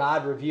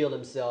God revealed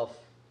himself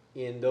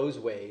in those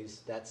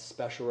ways. That's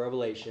special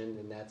revelation,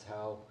 and that's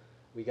how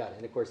we got it.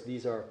 And of course,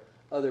 these are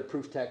other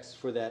proof texts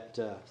for that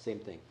same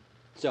thing.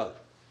 So,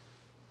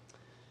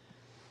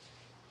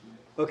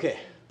 okay,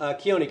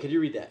 Keone, could you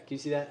read that? Can you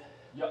see that?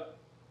 Yep.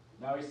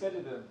 Now he said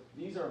to them,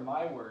 "These are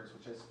my words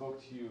which I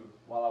spoke to you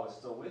while I was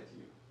still with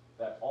you,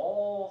 that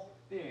all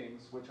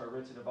things which are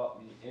written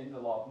about me in the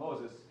law of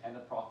Moses and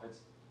the prophets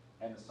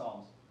and the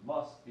Psalms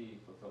must be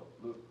fulfilled."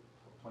 Luke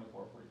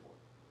 24:44.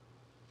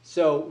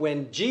 So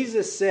when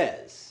Jesus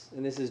says,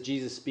 and this is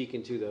Jesus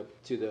speaking to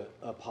the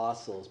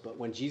apostles, but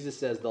when Jesus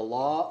says the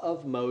law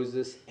of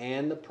Moses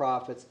and the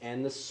prophets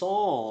and the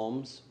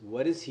Psalms,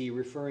 what is he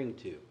referring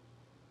to?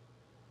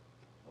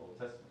 Old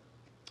Testament.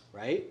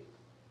 Right?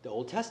 The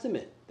Old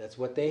Testament. That's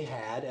what they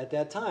had at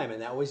that time.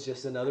 And that was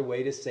just another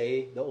way to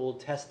say the Old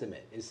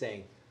Testament, is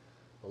saying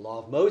the law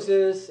of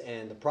Moses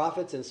and the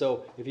prophets. And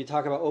so if you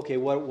talk about, okay,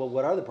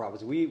 what are the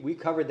prophets? We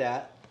covered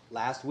that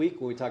last week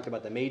when we talked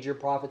about the major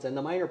prophets and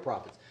the minor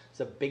prophets. It's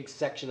a big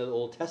section of the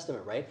Old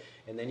Testament, right?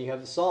 And then you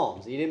have the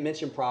Psalms. You didn't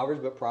mention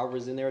Proverbs, but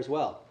Proverbs is in there as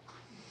well.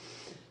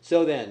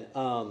 So then,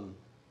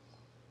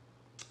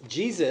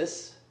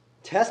 Jesus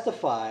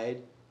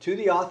testified to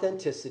the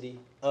authenticity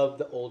of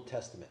the Old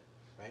Testament,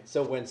 right?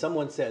 So when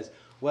someone says,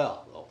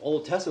 well, the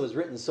Old Testament was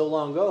written so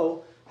long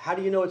ago, how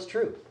do you know it's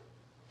true?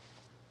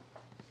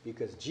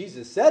 Because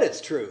Jesus said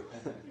it's true.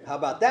 How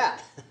about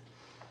that?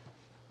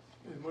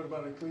 And what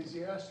about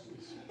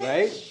Ecclesiastes?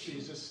 Right?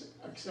 Jesus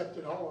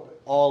accepted all of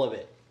it. All of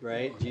it,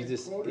 right? And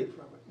Jesus quoted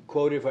from it.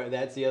 quoted from it.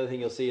 That's the other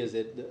thing you'll see is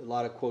that a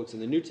lot of quotes in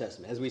the New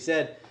Testament. As we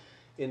said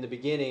in the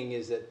beginning,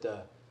 is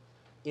that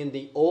in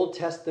the Old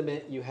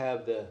Testament you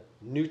have the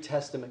New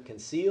Testament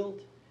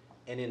concealed,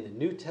 and in the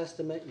New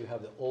Testament you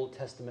have the Old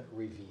Testament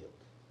revealed.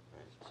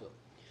 Right? So,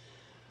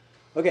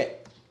 okay.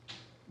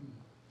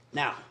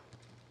 Now,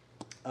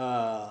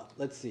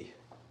 let's see.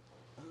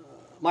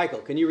 Michael,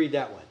 can you read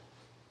that one?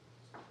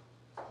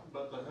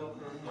 But the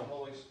Helper, the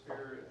Holy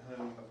Spirit,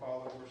 whom the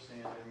Father will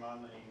send in my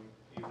name,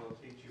 he will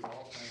teach you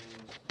all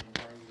things and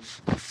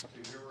bring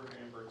to your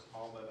remembrance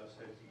all that I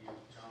said to you.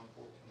 John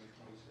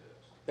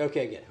 14:26.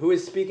 Okay, again. Who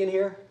is speaking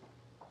here?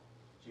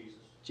 Jesus.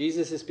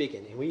 Jesus is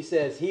speaking. And he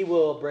says he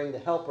will bring the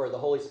Helper, the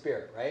Holy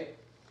Spirit, right?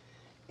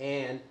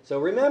 And so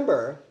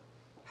remember,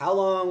 how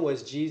long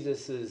did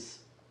Jesus'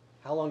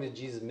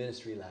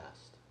 ministry last?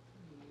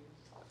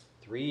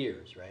 3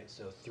 years, right?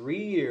 So 3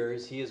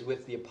 years he is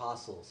with the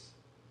apostles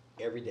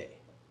every day.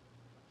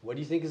 What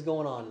do you think is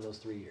going on in those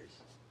 3 years?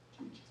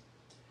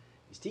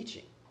 He's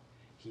teaching.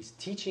 He's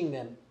teaching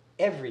them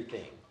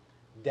everything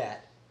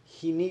that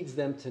he needs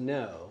them to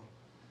know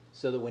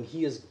so that when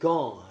he is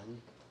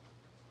gone,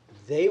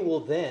 they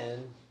will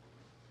then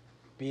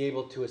be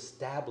able to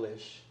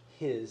establish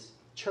his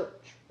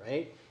church,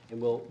 right? And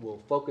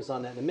we'll focus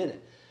on that in a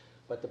minute.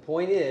 But the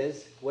point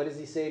is, what does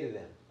he say to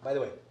them? By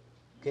the way,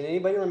 can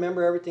anybody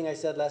remember everything I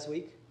said last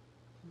week?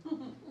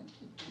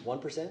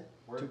 1%?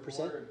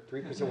 2%?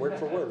 3% word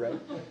for word, right?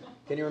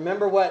 Can you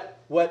remember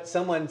what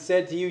someone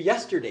said to you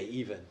yesterday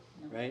even,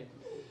 right?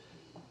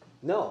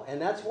 No,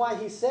 and that's why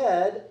he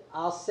said,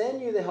 I'll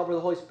send you the Helper of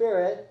the Holy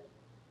Spirit,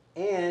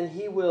 and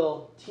he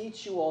will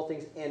teach you all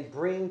things and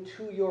bring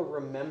to your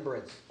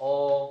remembrance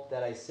all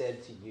that I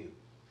said to you.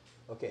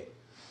 Okay,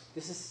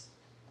 this is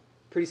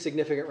pretty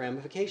significant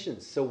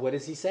ramifications. So what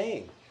is he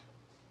saying?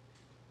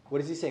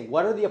 What is he saying?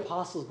 What are the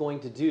apostles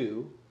going to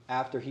do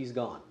after he's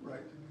gone?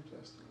 Write the New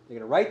Testament. They're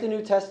going to write the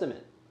New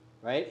Testament,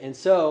 right? And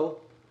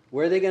so,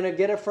 where are they going to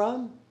get it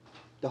from?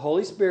 The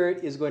Holy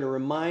Spirit is going to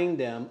remind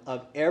them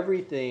of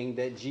everything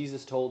that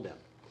Jesus told them.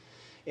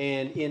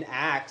 And in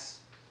Acts,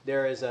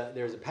 there's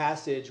a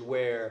passage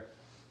where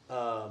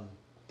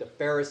the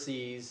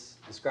Pharisees,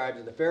 the scribes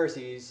and the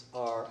Pharisees,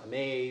 are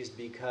amazed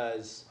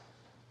because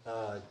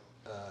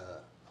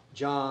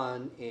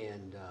John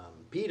and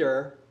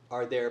Peter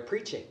are there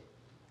preaching.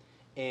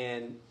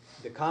 And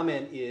the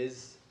comment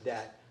is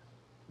that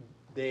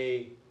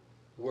they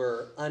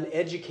were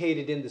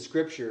uneducated in the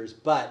scriptures,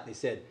 but they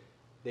said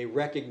they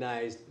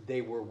recognized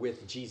they were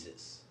with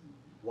Jesus.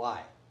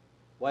 Why?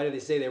 Why did they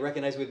say they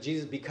recognized with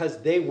Jesus?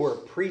 Because they were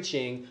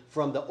preaching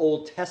from the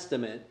Old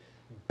Testament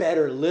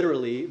better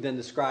literally than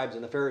the scribes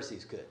and the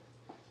Pharisees could.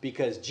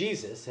 Because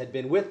Jesus had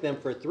been with them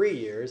for 3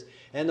 years,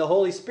 and the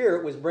Holy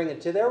Spirit was bringing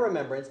to their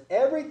remembrance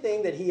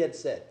everything that he had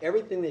said,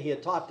 everything that he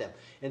had taught them.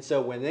 And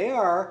so when they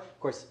are, of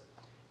course,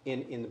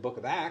 in the book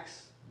of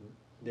Acts,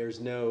 there's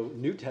no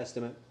New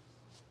Testament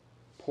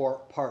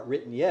part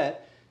written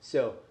yet.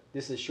 So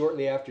this is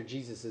shortly after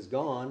Jesus is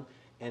gone,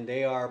 and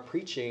they are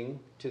preaching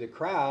to the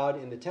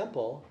crowd in the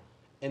temple,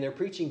 and they're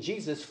preaching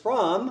Jesus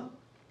from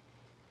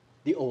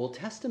the Old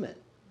Testament,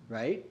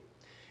 right?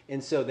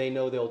 And so they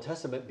know the Old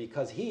Testament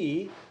because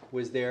he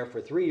was there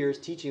for 3 years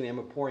teaching them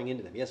and pouring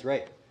into them. Yes,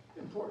 right.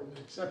 Important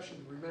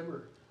exception.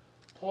 Remember,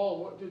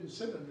 Paul didn't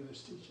sit under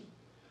this teaching.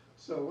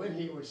 So when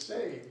he was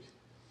saved,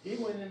 he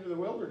went into the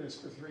wilderness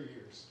for 3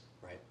 years.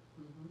 Right.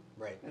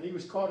 Mm-hmm. Right. And he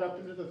was caught up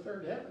into the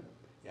third heaven.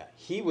 Yeah.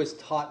 He was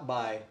taught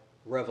by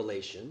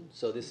revelation.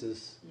 So this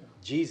is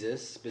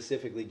Jesus,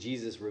 specifically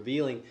Jesus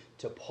revealing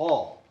to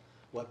Paul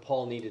what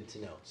Paul needed to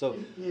know. So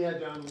he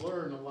had to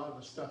unlearn a lot of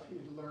the stuff he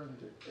had learned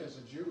as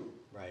a Jew.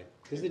 Right.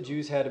 Because the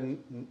Jews had a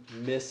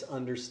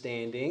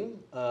misunderstanding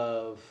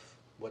of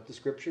what the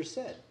scriptures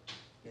said.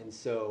 And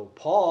so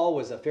Paul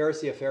was a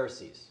Pharisee of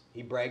Pharisees.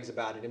 He brags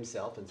about it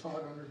himself. And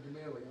taught under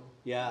Gamaliel.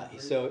 Yeah,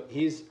 so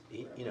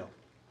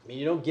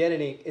you don't get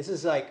any, this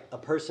is like a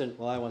person,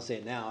 well, I don't want to say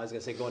it now, I was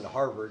going to say going to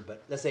Harvard,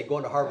 but let's say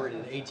going to Harvard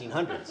in the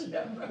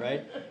 1800s,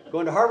 right?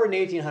 Going to Harvard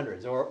in the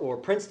 1800s or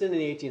Princeton in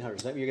the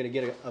 1800s. You're going to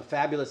get a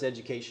fabulous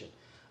education,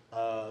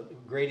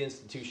 great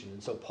institution.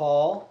 And so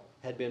Paul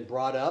had been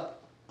brought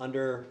up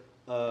under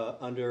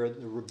the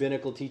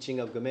rabbinical teaching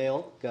of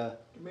Gamaliel.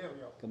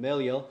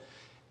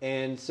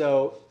 And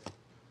so,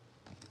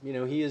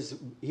 he is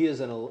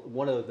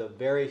one of the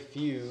very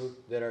few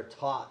that are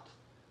taught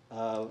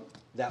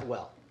that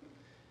well.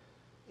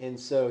 And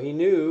so he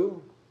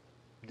knew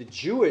the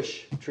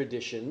Jewish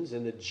traditions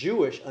and the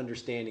Jewish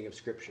understanding of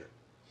Scripture.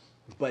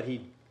 But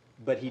he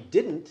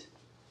didn't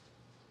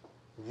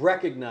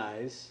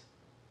recognize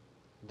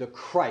the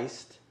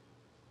Christ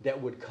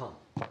that would come.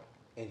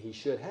 And he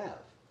should have,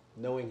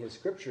 knowing his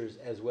Scriptures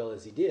as well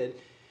as he did.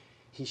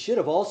 He should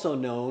have also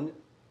known,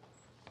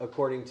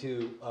 according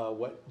to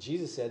what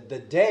Jesus said, the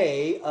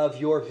day of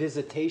your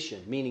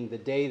visitation, meaning the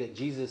day that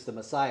Jesus, the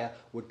Messiah,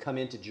 would come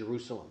into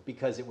Jerusalem,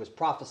 because it was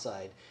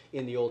prophesied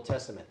in the Old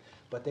Testament.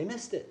 But they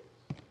missed it.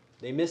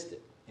 They missed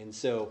it. And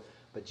so,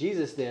 but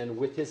Jesus then,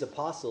 with his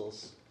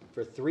apostles,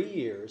 for 3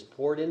 years,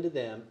 poured into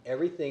them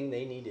everything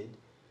they needed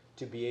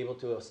to be able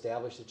to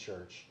establish the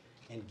church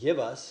and give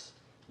us,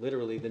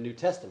 literally, the New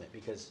Testament.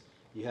 Because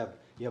you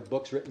have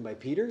books written by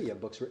Peter, you have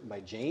books written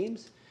by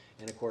James,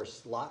 and of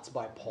course, lots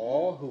by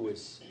Paul,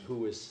 who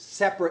was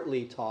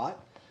separately taught.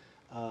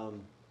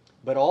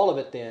 But all of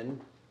it then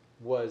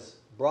was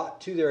brought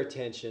to their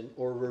attention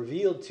or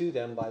revealed to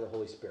them by the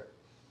Holy Spirit,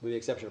 with the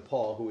exception of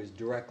Paul, who is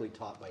directly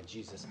taught by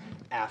Jesus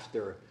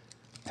after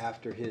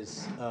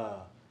his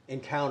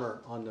encounter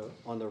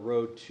on the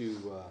road to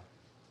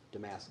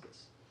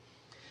Damascus.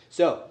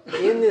 So,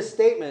 in this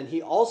statement,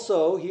 he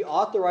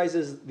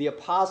authorizes the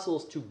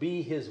apostles to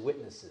be his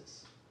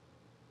witnesses.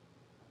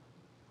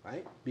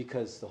 Right?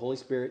 Because the Holy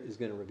Spirit is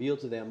going to reveal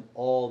to them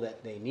all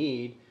that they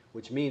need,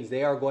 which means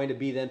they are going to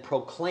be then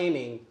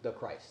proclaiming the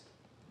Christ.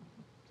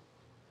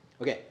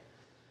 Okay.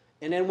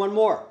 And then one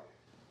more.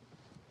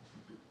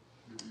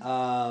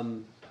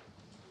 Well,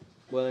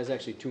 there's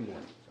actually two more.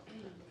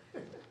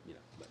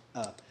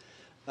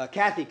 So,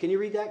 Kathy, can you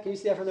read that? Can you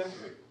see that from there?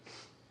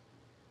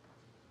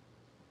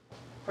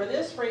 For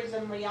this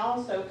reason, we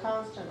also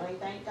constantly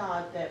thank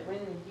God that when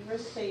you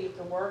received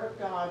the word of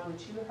God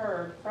which you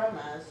heard from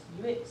us,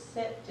 you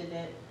accepted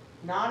it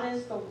not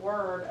as the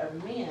word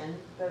of men,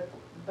 but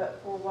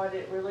for what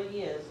it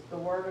really is, the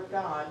word of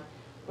God,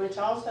 which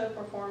also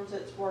performs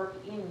its work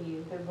in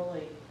you who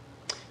believe.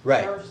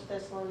 Right. 1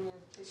 Thessalonians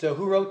 2. So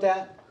who wrote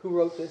that? Who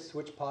wrote this?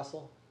 Which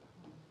apostle?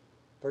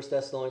 1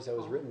 Thessalonians, that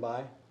was written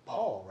by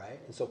Paul, right?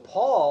 And so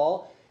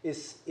Paul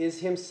is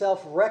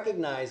himself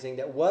recognizing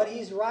that what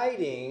he's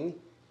writing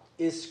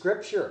is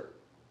Scripture.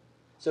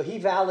 So he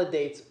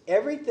validates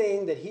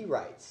everything that he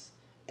writes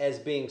as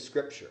being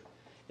Scripture.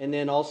 And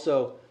then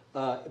also,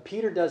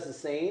 Peter does the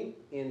same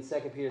in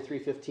 2 Peter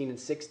 3:15 and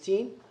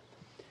 16.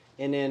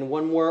 And then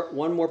one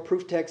more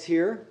proof text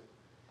here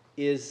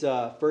is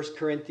 1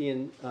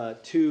 Corinthians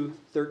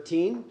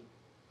 2:13.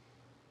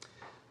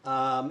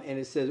 And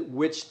it says,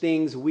 which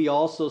things we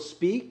also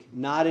speak,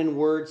 not in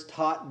words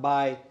taught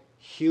by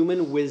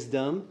human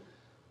wisdom,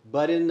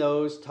 but in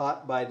those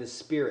taught by the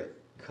Spirit,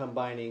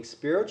 combining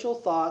spiritual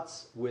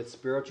thoughts with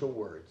spiritual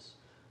words.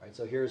 All right,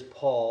 so here's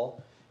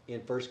Paul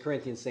in 1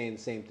 Corinthians saying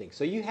the same thing.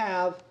 So you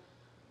have,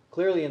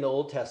 clearly in the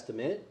Old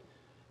Testament,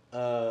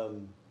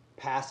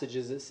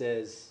 passages that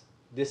says,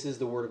 this is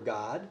the Word of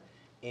God,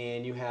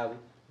 and you have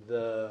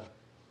the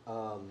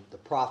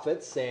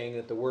prophets saying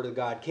that the Word of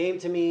God came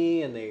to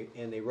me, and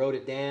they wrote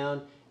it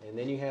down. And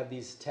then you have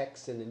these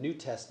texts in the New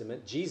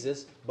Testament,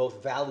 Jesus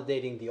both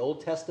validating the Old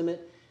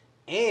Testament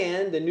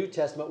and the New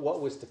Testament,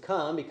 what was to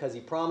come, because he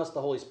promised the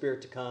Holy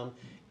Spirit to come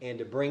and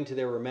to bring to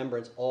their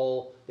remembrance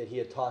all that he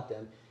had taught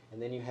them.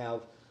 And then you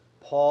have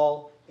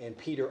Paul and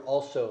Peter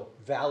also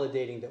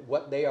validating that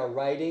what they are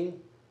writing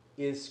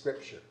is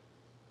Scripture.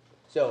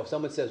 So if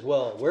someone says,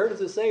 well, where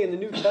does it say in the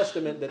New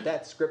Testament that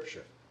that's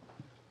Scripture?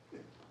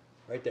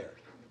 Right there,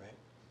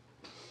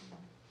 right?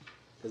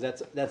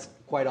 Because that's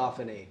quite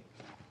often a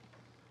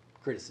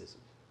criticism,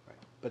 right?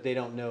 But they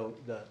don't know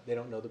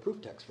the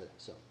proof text for that.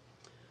 So,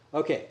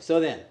 okay. So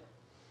then,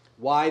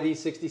 why these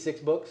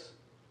 66 books?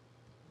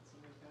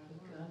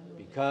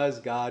 Because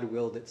God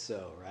willed it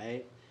so,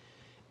 right?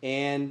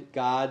 And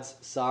God's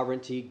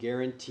sovereignty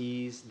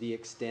guarantees the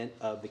extent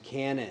of the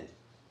canon.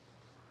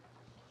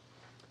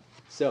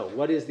 So,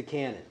 what is the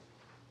canon?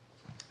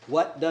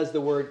 What does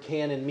the word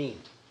canon mean?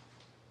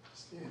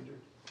 Standard.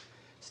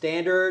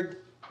 Standard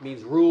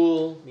means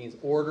rule, means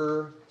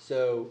order.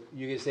 So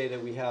you can say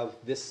that we have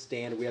this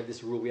standard, we have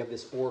this rule, we have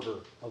this order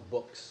of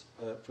books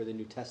for the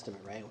New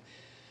Testament, right?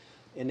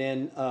 And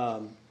then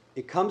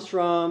it comes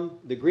from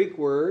the Greek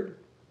word,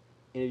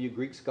 any of you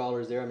Greek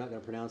scholars there, I'm not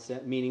going to pronounce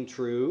that, meaning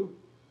true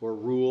or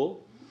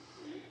rule.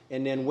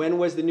 And then when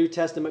was the New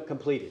Testament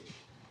completed?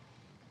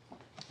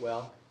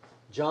 Well,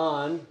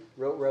 John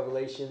wrote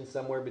Revelation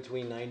somewhere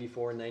between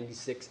 94 and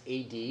 96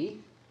 AD.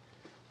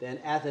 Then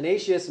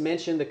Athanasius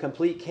mentioned the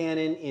complete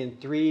canon in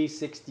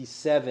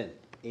 367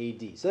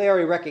 AD. So they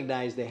already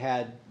recognized they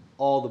had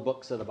all the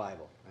books of the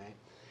Bible, right?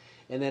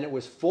 And then it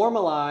was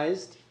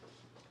formalized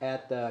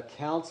at the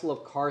Council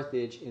of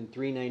Carthage in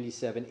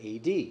 397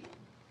 AD.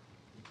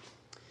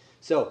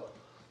 So,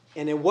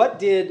 and then what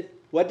did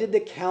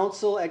the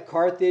council at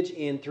Carthage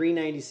in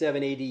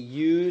 397 AD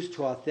use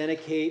to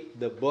authenticate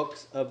the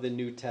books of the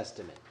New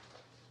Testament?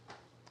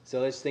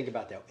 So let's think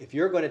about that. If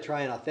you're going to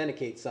try and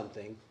authenticate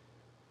something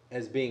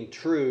as being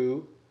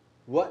true,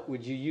 what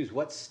would you use?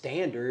 What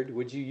standard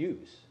would you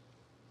use?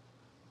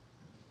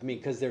 I mean,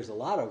 because there's a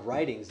lot of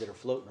writings that are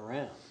floating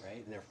around,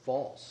 right? And they're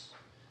false.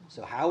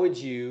 So how would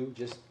you,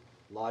 just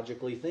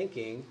logically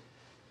thinking,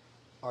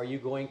 are you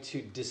going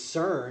to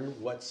discern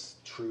what's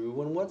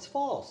true and what's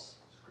false?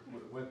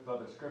 With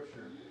other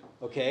scripture.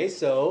 Okay,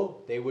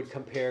 so they would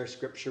compare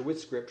Scripture with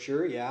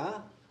Scripture,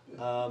 yeah.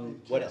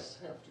 What else?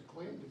 Have to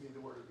claim to be the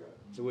Word of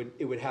God.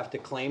 It would have to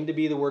claim to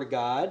be the Word of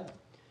God.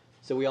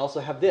 So we also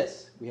have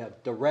this. We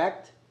have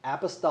direct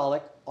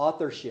apostolic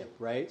authorship,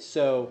 right?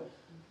 So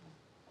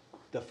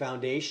the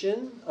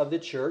foundation of the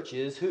church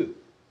is who?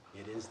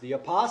 It is the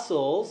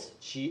apostles,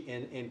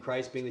 and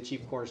Christ being the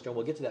chief cornerstone.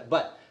 We'll get to that.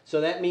 But,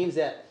 so that means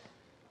that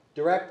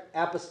direct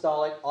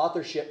apostolic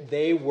authorship,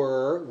 they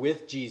were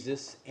with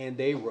Jesus and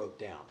they wrote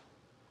down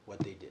what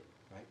they did,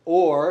 right?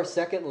 Or,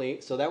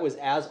 secondly, so that was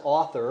as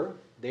author,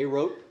 they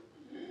wrote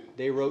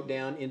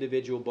down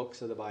individual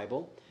books of the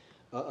Bible,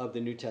 of the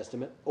New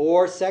Testament.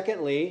 Or,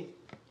 secondly,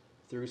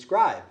 through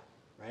scribe,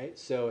 right?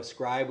 So a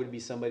scribe would be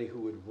somebody who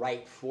would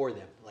write for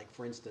them. Like,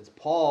 for instance,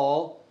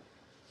 Paul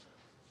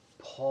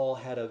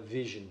had a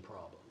vision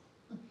problem,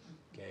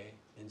 okay?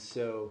 And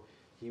so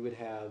he would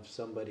have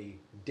somebody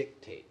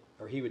dictate,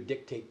 or he would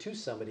dictate to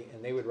somebody,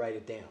 and they would write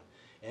it down.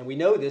 And we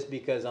know this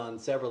because on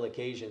several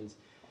occasions,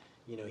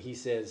 he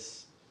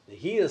says that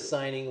he is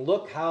signing,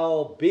 look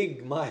how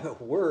big my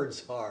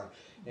words are.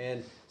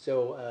 And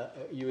so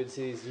you would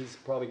see he's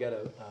probably got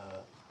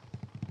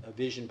a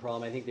vision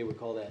problem. I think they would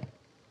call that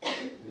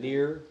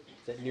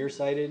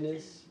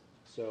nearsightedness.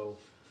 So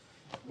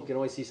you can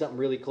only see something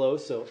really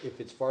close. So if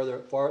it's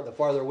the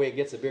farther away it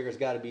gets, the bigger it's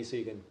got to be so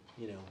you can,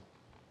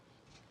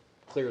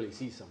 clearly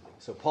see something.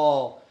 So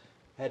Paul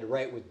had to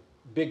write with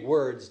big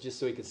words just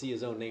so he could see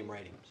his own name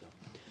writing.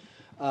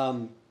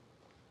 So,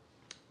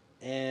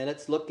 and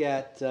let's look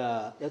at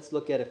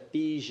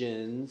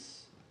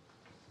Ephesians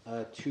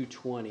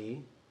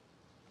 2:20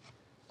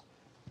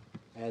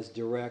 as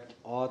direct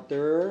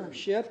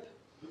authorship.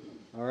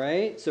 All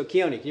right. So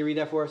Keone, can you read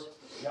that for us?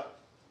 Yep.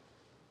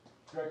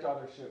 Direct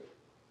authorship.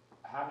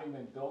 Having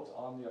been built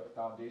on the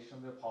foundation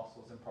of the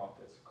apostles and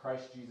prophets,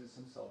 Christ Jesus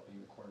himself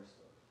being the cornerstone.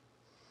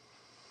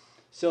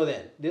 So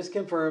then, this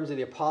confirms that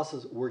the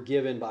apostles were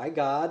given by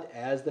God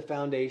as the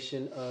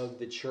foundation of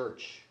the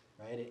church.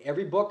 Right? And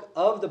every book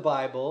of the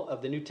Bible,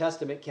 of the New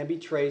Testament, can be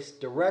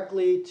traced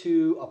directly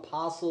to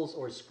apostles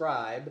or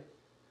scribe,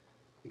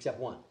 except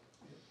one.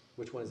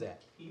 Which one is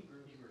that?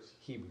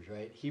 Hebrews,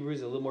 right? Hebrews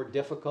is a little more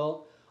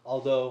difficult,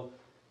 although,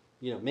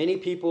 many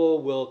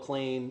people will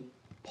claim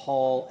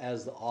Paul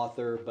as the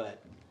author,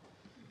 but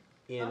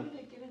How did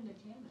it get into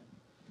canon?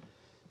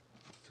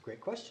 It's a great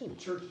question. The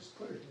churches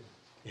put it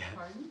in. Yeah.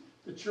 Pardon?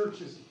 The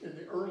churches in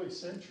the early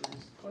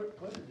centuries put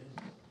it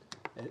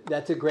in.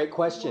 That's a great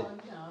question, Well,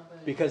 yeah,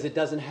 but because it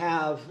doesn't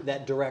have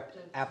that direct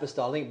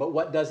apostolic, but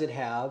what does it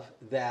have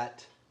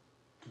that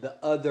the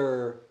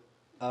other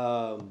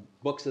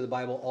books of the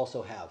Bible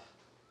also have?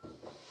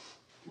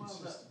 well, the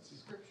Consistency.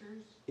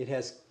 scriptures. It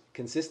has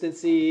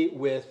consistency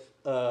with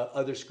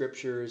other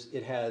scriptures.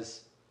 It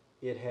has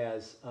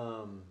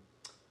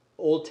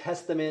Old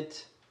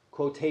Testament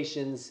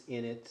quotations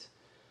in it,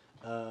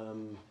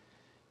 and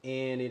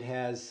it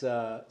has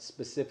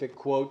specific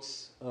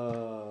quotes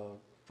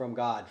from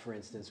God. For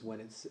instance, when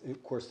it's,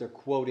 of course, they're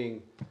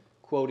quoting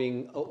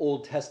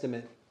Old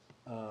Testament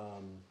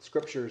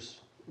scriptures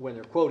when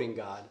they're quoting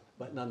God,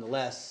 but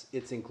nonetheless,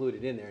 it's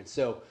included in there. And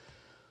so,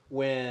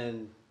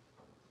 when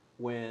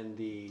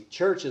the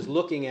church is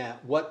looking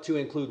at what to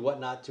include, what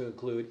not to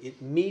include,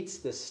 it meets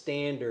the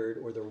standard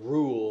or the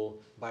rule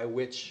by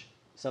which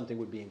something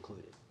would be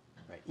included,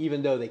 right?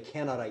 Even though they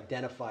cannot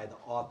identify the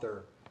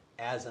author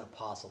as an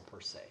apostle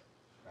per se,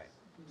 right?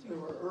 There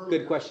were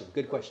earlier,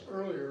 Good question.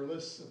 earlier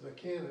lists of the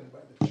canon by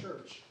the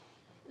church,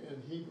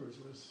 and Hebrews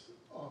was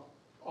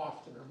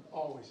often or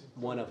always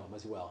included. One of them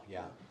as well,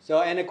 yeah.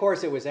 So, and of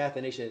course, it was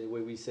Athanasian.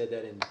 We said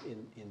that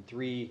in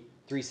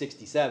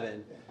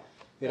 367.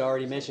 It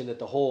already mentioned that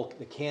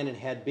the canon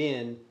had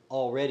been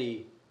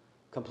already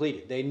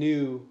completed. They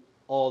knew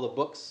all the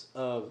books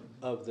of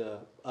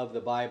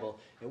the Bible.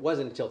 It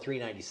wasn't until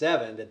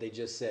 397 that they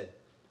just said,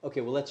 okay,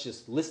 well, let's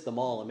just list them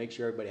all and make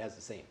sure everybody has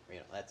the same.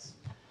 That's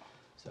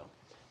so.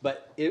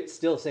 But it's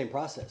still the same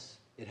process.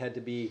 It had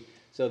to be.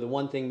 So the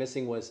one thing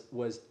missing was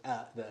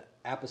the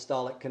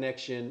apostolic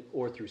connection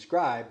or through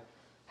scribe.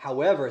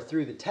 However,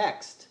 through the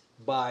text,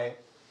 by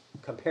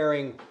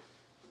comparing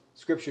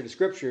scripture to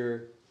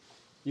scripture,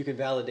 you can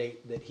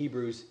validate that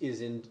Hebrews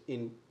is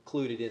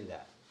included in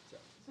that. So.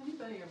 Has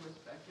anybody ever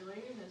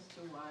speculated as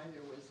to why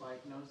there was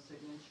like no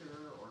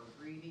signature or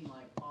greeting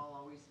like Paul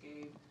always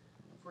gave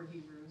for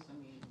Hebrews? I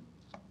mean,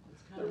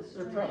 it's kind of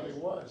There strange. probably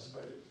was,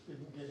 but it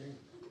didn't get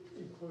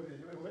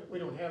included. We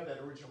don't have that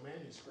original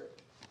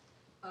manuscript.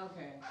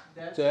 Okay,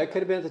 that's. So that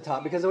could have been at the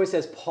top, because it always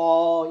says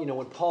Paul,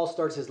 when Paul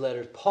starts his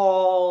letters,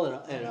 Paul,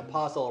 an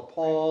apostle, or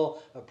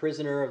Paul, a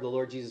prisoner of the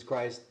Lord Jesus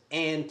Christ,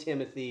 and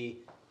Timothy,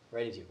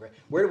 writing to you, right?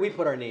 Where do we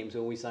put our names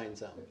when we sign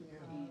something?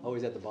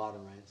 Always at the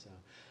bottom, right?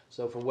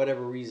 So for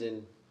whatever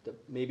reason,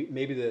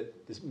 maybe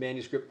this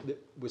manuscript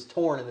was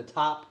torn, and the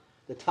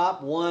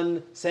top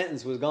one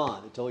sentence was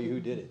gone. It told you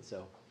who did it.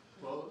 So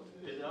Well,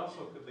 it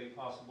also could be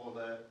possible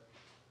that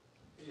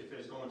if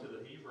it's going to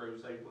the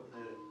Hebrews, they wouldn't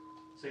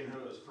have seen who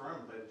it was from,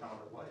 they'd thrown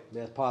it away.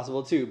 That's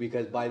possible too,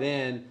 because by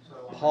then So,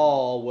 I mean,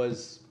 Paul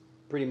was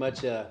pretty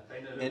much they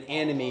knew who an Paul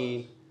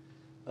enemy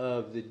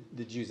of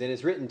the Jews, and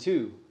it's written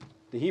to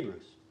the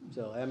Hebrews.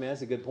 So I mean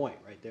that's a good point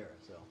right there.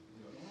 So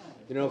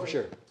you know for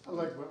sure. I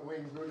like what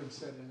Wayne Grudem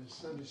said in his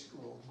Sunday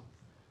school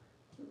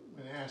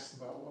when asked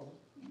about, well,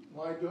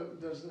 why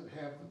doesn't it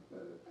have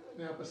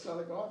an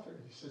apostolic author?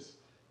 He says,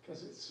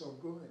 because it's so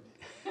good.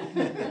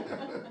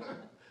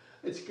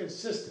 It's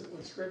consistent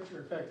with Scripture.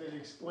 In fact, it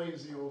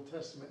explains the Old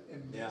Testament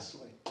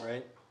immensely.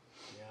 Right?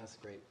 Yeah, that's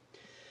great.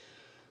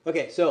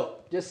 Okay, so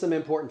just some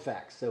important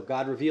facts. So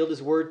God revealed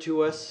His Word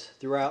to us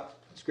throughout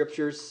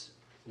Scriptures.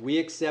 We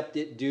accept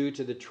it due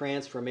to the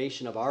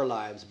transformation of our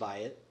lives by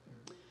it.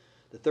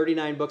 The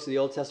 39 books of the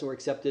Old Testament were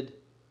accepted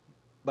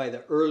by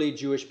the early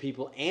Jewish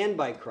people and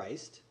by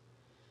Christ.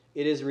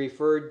 It is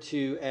referred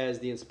to as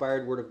the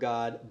inspired Word of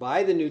God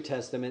by the New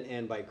Testament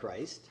and by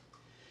Christ.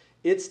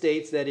 It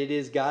states that it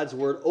is God's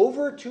Word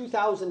over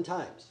 2,000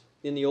 times.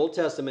 In the Old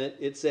Testament,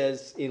 it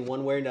says in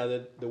one way or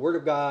another, the Word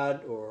of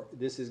God, or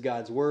this is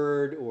God's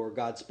Word, or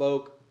God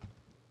spoke.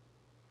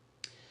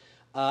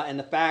 And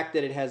the fact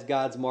that it has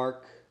God's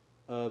mark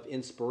of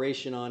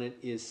inspiration on it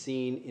is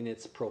seen in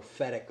its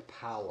prophetic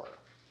power.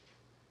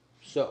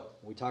 So,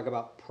 when we talk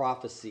about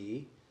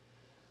prophecy,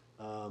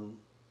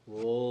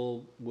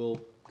 we'll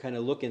kind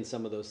of look in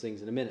some of those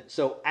things in a minute.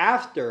 So,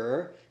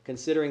 after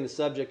considering the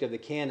subject of the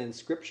canon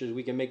scriptures,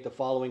 we can make the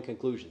following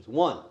conclusions.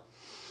 1, the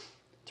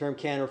term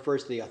canon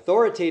refers to the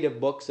authoritative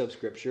books of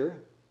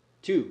Scripture.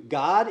 2,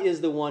 God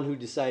is the one who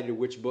decided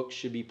which books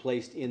should be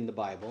placed in the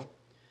Bible.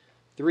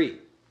 3,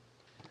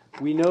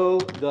 we know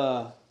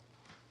the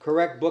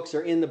correct books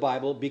are in the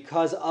Bible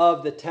because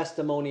of the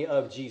testimony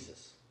of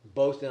Jesus,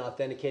 both in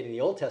authenticating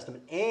the Old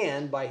Testament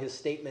and by his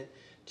statement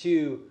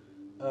to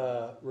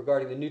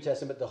regarding the New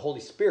Testament, the Holy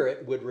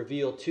Spirit would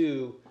reveal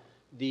to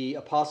the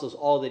apostles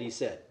all that he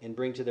said and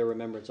bring to their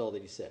remembrance all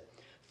that he said.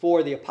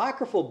 4, the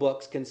apocryphal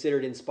books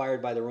considered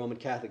inspired by the Roman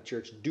Catholic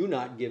Church do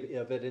not give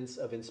evidence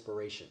of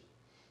inspiration.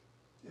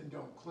 And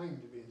don't claim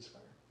to be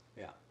inspired.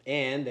 Yeah,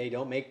 and they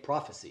don't make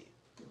prophecy.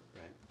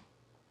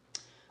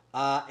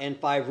 Right. And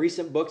 5,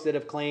 recent books that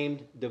have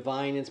claimed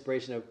divine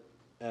inspiration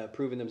have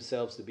proven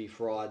themselves to be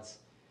frauds.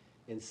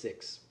 And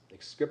 6, the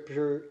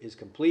Scripture is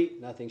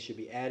complete. Nothing should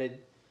be added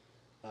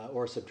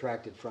or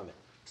subtracted from it.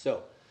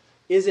 So,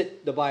 is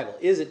it the Bible?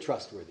 Is it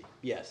trustworthy?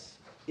 Yes.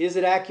 Is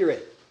it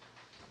accurate?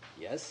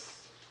 Yes.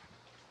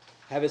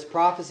 Have its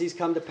prophecies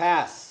come to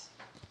pass?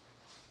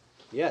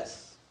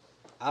 Yes.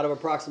 Out of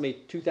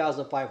approximately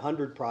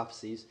 2,500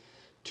 prophecies,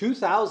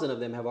 2,000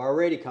 of them have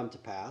already come to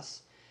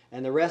pass,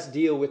 and the rest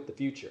deal with the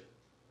future.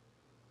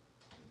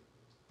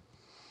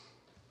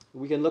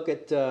 We can look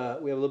at, we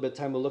have a little bit of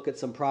time, we'll look at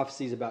some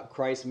prophecies about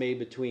Christ made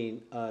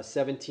between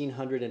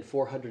 1700 and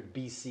 400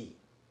 BC.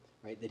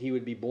 Right? That he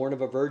would be born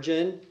of a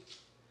virgin,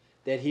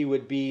 that he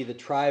would be the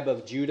tribe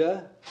of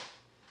Judah,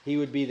 he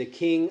would be the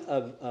king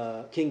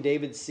of King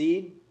David's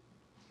seed,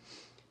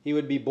 he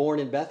would be born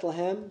in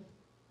Bethlehem,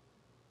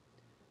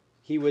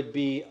 he would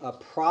be a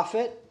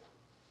prophet,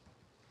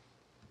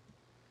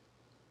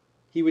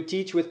 he would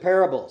teach with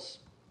parables,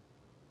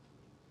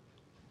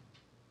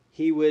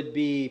 he would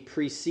be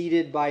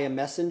preceded by a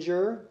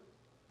messenger,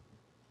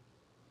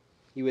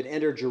 he would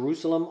enter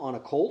Jerusalem on a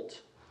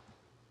colt,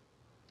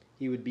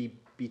 he would be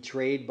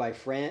betrayed by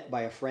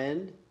a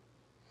friend.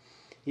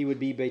 He would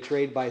be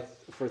betrayed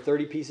for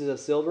 30 pieces of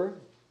silver.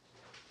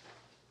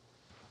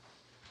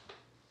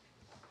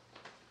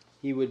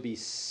 He would be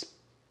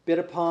spit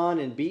upon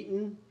and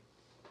beaten.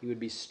 He would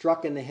be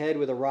struck in the head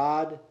with a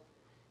rod.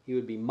 He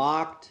would be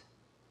mocked.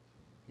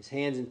 His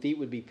hands and feet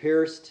would be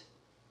pierced.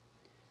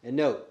 And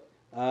note,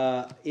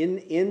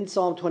 in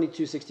Psalm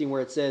 22:16,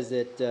 where it says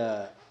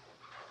that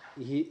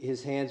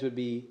his hands would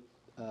be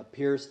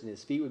pierced and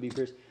his feet would be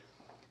pierced,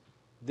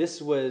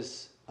 this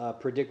was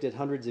predicted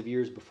hundreds of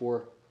years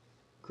before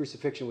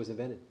crucifixion was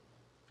invented.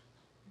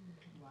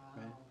 Wow.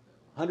 Right?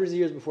 Hundreds of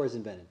years before it was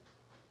invented.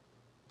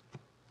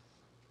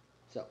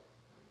 So,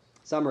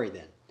 summary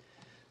then.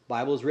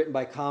 Bible is written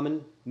by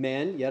common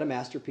men, yet a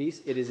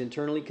masterpiece. It is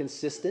internally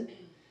consistent.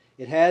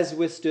 It has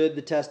withstood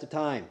the test of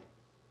time.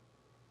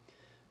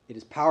 It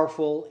is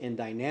powerful and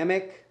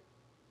dynamic.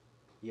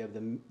 You have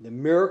the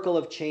miracle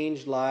of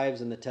changed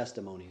lives and the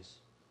testimonies.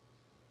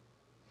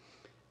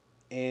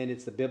 And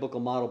it's the biblical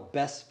model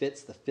best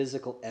fits the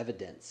physical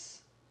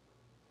evidence.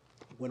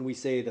 When we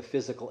say the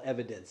physical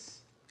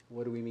evidence,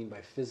 what do we mean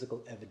by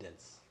physical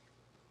evidence?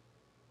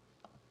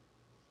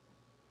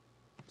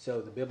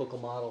 So the biblical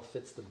model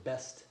fits the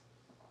best,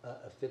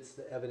 fits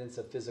the evidence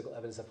of physical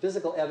evidence. The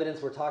physical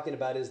evidence we're talking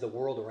about is the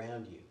world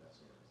around you,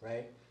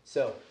 right?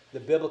 So the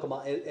biblical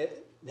model,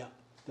 now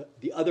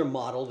the other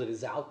model that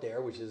is out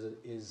there, which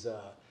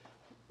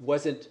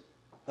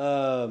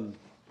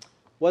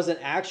wasn't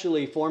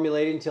actually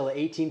formulated until the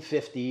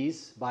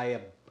 1850s by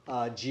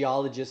a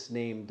geologist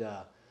named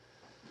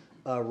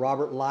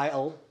Robert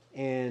Lyell,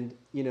 and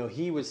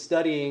he was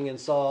studying and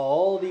saw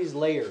all these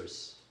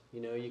layers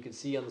You know, you can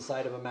see on the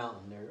side of a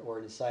mountain or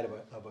on the side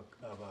of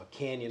a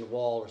canyon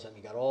wall or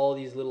something. You got all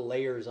these little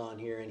layers on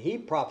here. And he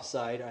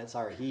prophesied, what's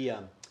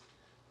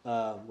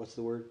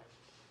the word?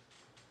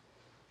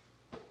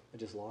 I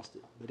just lost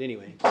it. But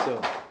anyway,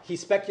 so he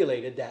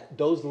speculated that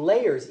those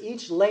layers,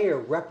 each layer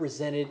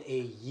represented a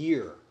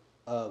year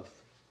of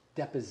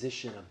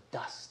deposition of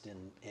dust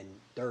and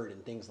dirt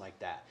and things like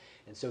that.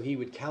 And so he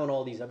would count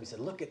all these up. He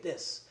said, look at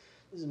this.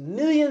 This is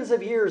millions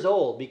of years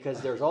old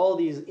because there's all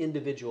these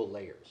individual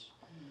layers.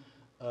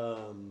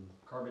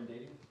 Carbon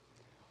dating?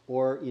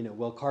 Or,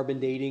 carbon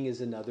dating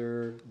is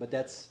another, but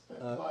that's...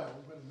 Bio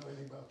wouldn't know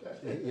anything about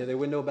that. Yeah, they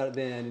wouldn't know about it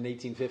then in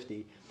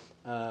 1850.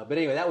 But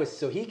anyway,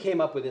 so he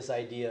came up with this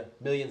idea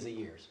millions of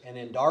years. And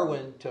then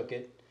Darwin took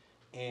it,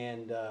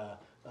 and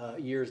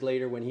years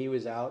later when he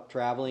was out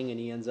traveling and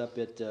he ends up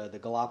at the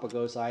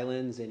Galapagos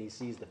Islands and he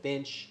sees the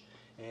finch,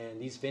 and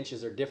these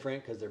finches are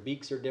different because their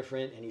beaks are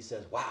different, and he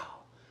says, wow,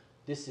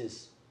 this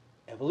is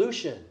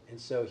evolution. And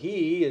so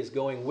he is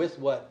going with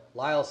what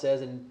Lyle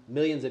says in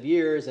millions of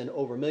years and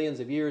over millions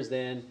of years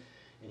then,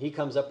 and he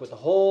comes up with the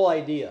whole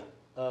idea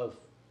of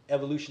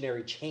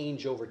evolutionary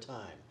change over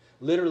time.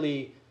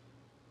 Literally,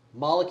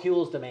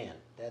 molecules to man.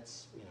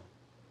 That's,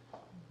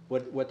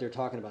 what they're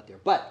talking about there.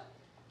 But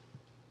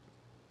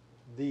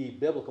the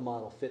biblical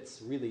model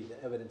fits really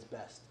the evidence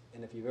best.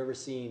 And if you've ever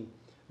seen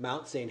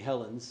Mount St.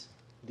 Helens,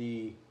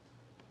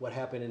 what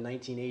happened in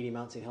 1980,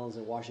 Mount St. Helens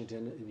in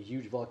Washington, a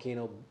huge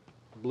volcano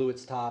blew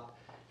its top,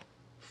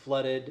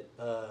 flooded,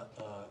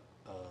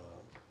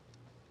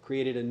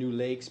 created a new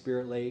lake,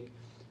 Spirit Lake.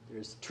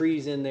 There's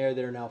trees in there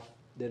that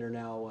are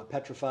now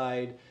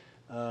petrified.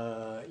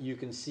 You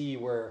can see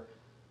where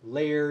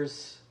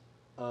layers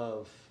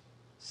of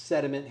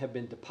sediment have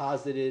been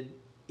deposited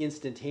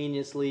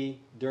instantaneously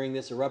during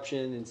this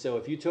eruption. And so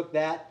if you took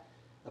a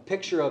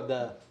picture of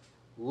the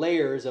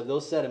layers of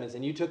those sediments,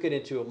 and you took it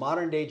into a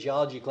modern day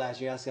geology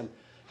class, you ask them,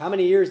 how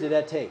many years did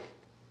that take?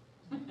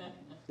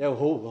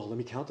 Well, let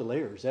me count the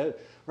layers.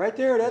 Right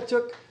there, that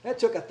took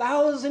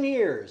 1,000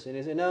 years. And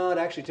they said, no, it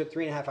actually took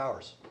 3.5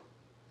 hours.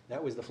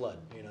 That was the flood.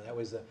 That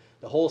was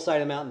the whole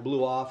side of the mountain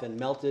blew off and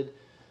melted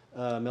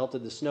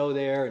the snow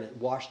there, and it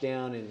washed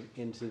down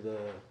into the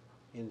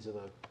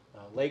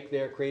lake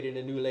there, created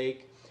a new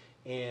lake.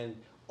 And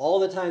all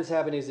the times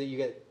happening is that you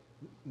get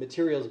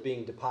materials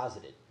being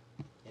deposited.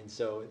 And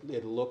so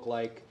it'll look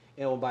like,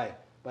 by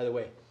the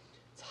way,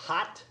 it's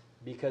hot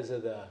because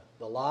of the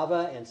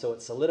lava, and so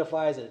it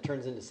solidifies and it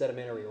turns into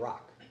sedimentary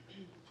rock.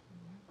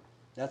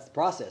 That's the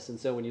process. And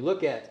so when you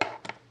look at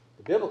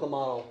the biblical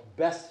model,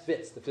 best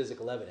fits the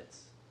physical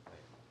evidence.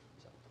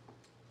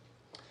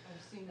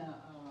 I've seen a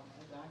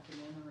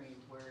documentary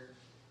where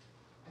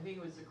I think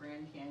it was the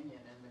Grand Canyon,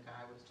 and the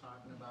guy was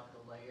talking about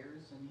the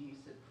layers, and he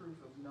said proof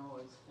of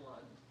Noah's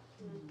flood.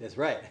 That's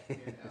right.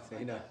 So, I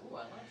like that.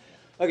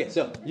 Okay,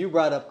 so you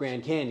brought up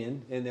Grand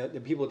Canyon, and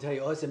the people tell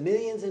you, it's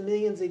millions and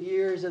millions of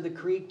years of the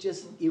creek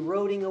just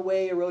eroding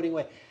away.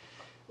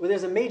 Well,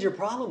 there's a major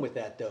problem with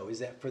that, though, is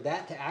that for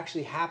that to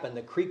actually happen,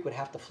 the creek would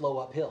have to flow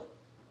uphill.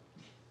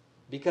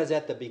 Because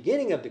at the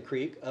beginning of the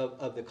creek,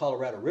 of the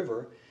Colorado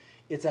River,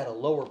 it's at a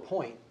lower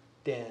point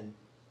than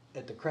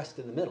at the crest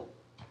in the middle.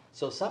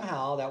 So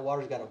somehow that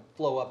water's got to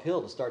flow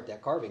uphill to start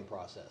that carving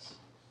process.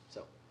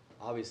 So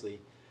obviously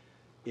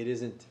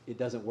it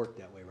doesn't work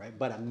that way, right?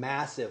 But a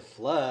massive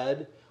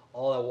flood,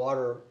 all that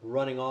water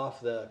running off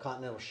the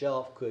continental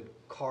shelf could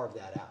carve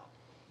that out.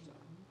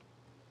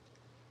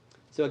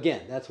 So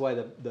again, that's why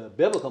the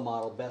biblical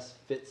model best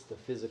fits the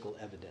physical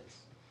evidence.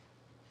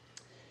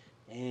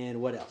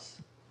 And what else?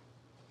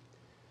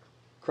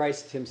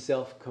 Christ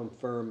himself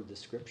confirmed the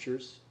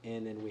scriptures,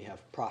 and then we have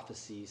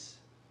prophecies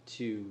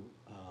to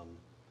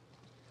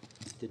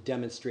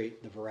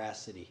demonstrate the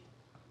veracity,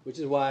 which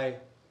is why,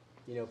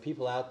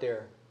 people out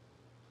there,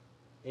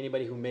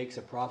 anybody who makes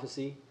a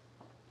prophecy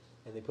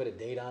and they put a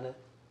date on it,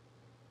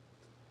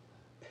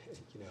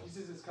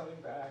 Jesus is coming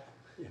back.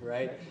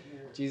 Right?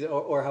 Jesus,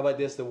 or how about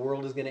this? The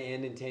world is going to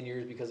end in 10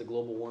 years because of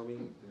global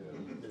warming.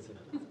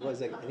 What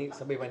was it? I think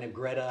somebody by name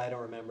Greta. I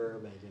don't remember,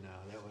 but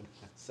that one.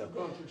 So I've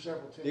gone through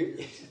several 10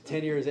 years.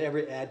 10 years,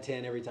 add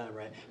 10 every time,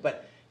 right?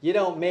 But you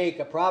don't make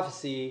a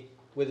prophecy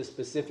with a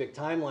specific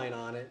timeline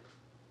on it,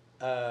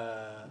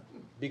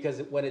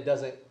 because when it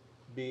doesn't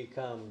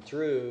become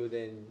true,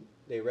 then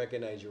they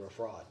recognize you're a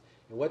fraud.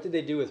 And what did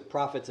they do with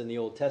prophets in the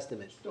Old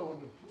Testament?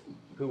 Stoned.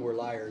 Who were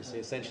liars,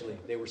 essentially.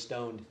 They were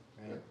stoned,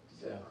 right?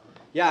 So,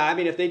 yeah,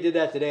 if they did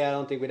that today, I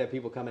don't think we'd have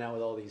people coming out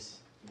with all these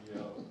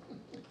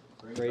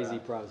crazy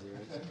prophecies,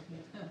 right?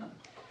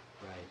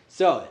 Right.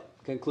 So,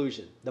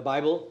 conclusion. The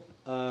Bible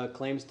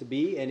claims to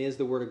be and is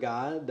the Word of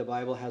God. The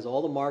Bible has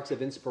all the marks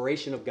of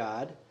inspiration of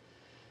God.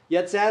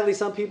 Yet, sadly,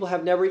 some people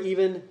have never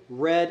even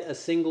read a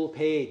single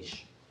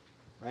page,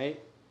 right?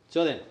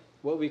 So then,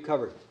 what we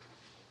covered.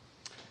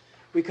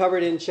 We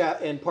covered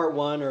in part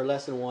 1 or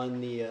lesson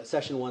 1,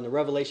 session 1, the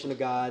revelation of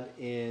God.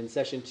 In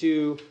session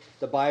 2,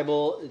 the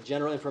Bible,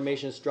 general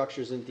information,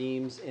 structures, and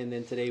themes. And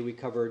then today we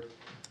covered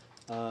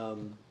the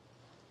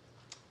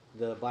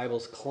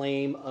Bible's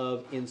claim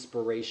of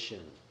inspiration.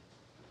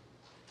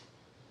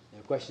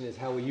 question is,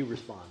 how will you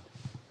respond?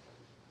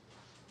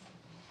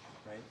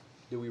 Right?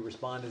 Do we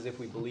respond as if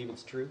we believe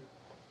it's true?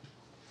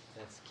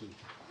 That's key.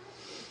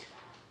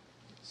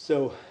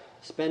 So,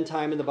 spend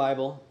time in the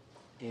Bible,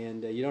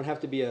 and you don't have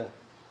to be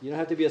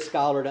a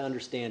scholar to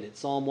understand it.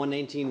 Psalm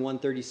 119,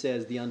 130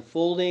 says, "The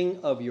unfolding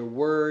of your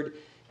word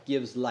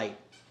gives light.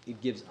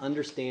 It gives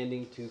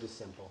understanding to the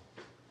simple."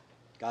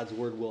 God's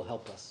word will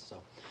help us.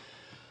 So,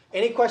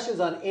 any questions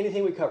on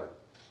anything we covered?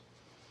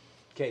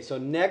 Okay, so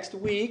next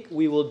week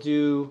we will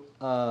do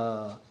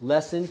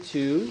lesson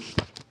 2.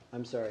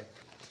 I'm sorry.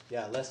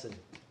 Yeah, lesson.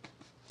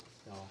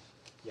 No,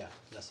 yeah,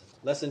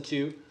 lesson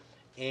 2,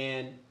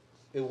 and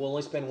it will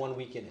only spend 1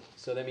 week in it.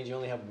 So that means you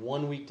only have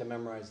 1 week to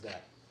memorize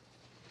that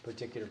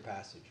particular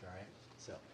passage. All right. So.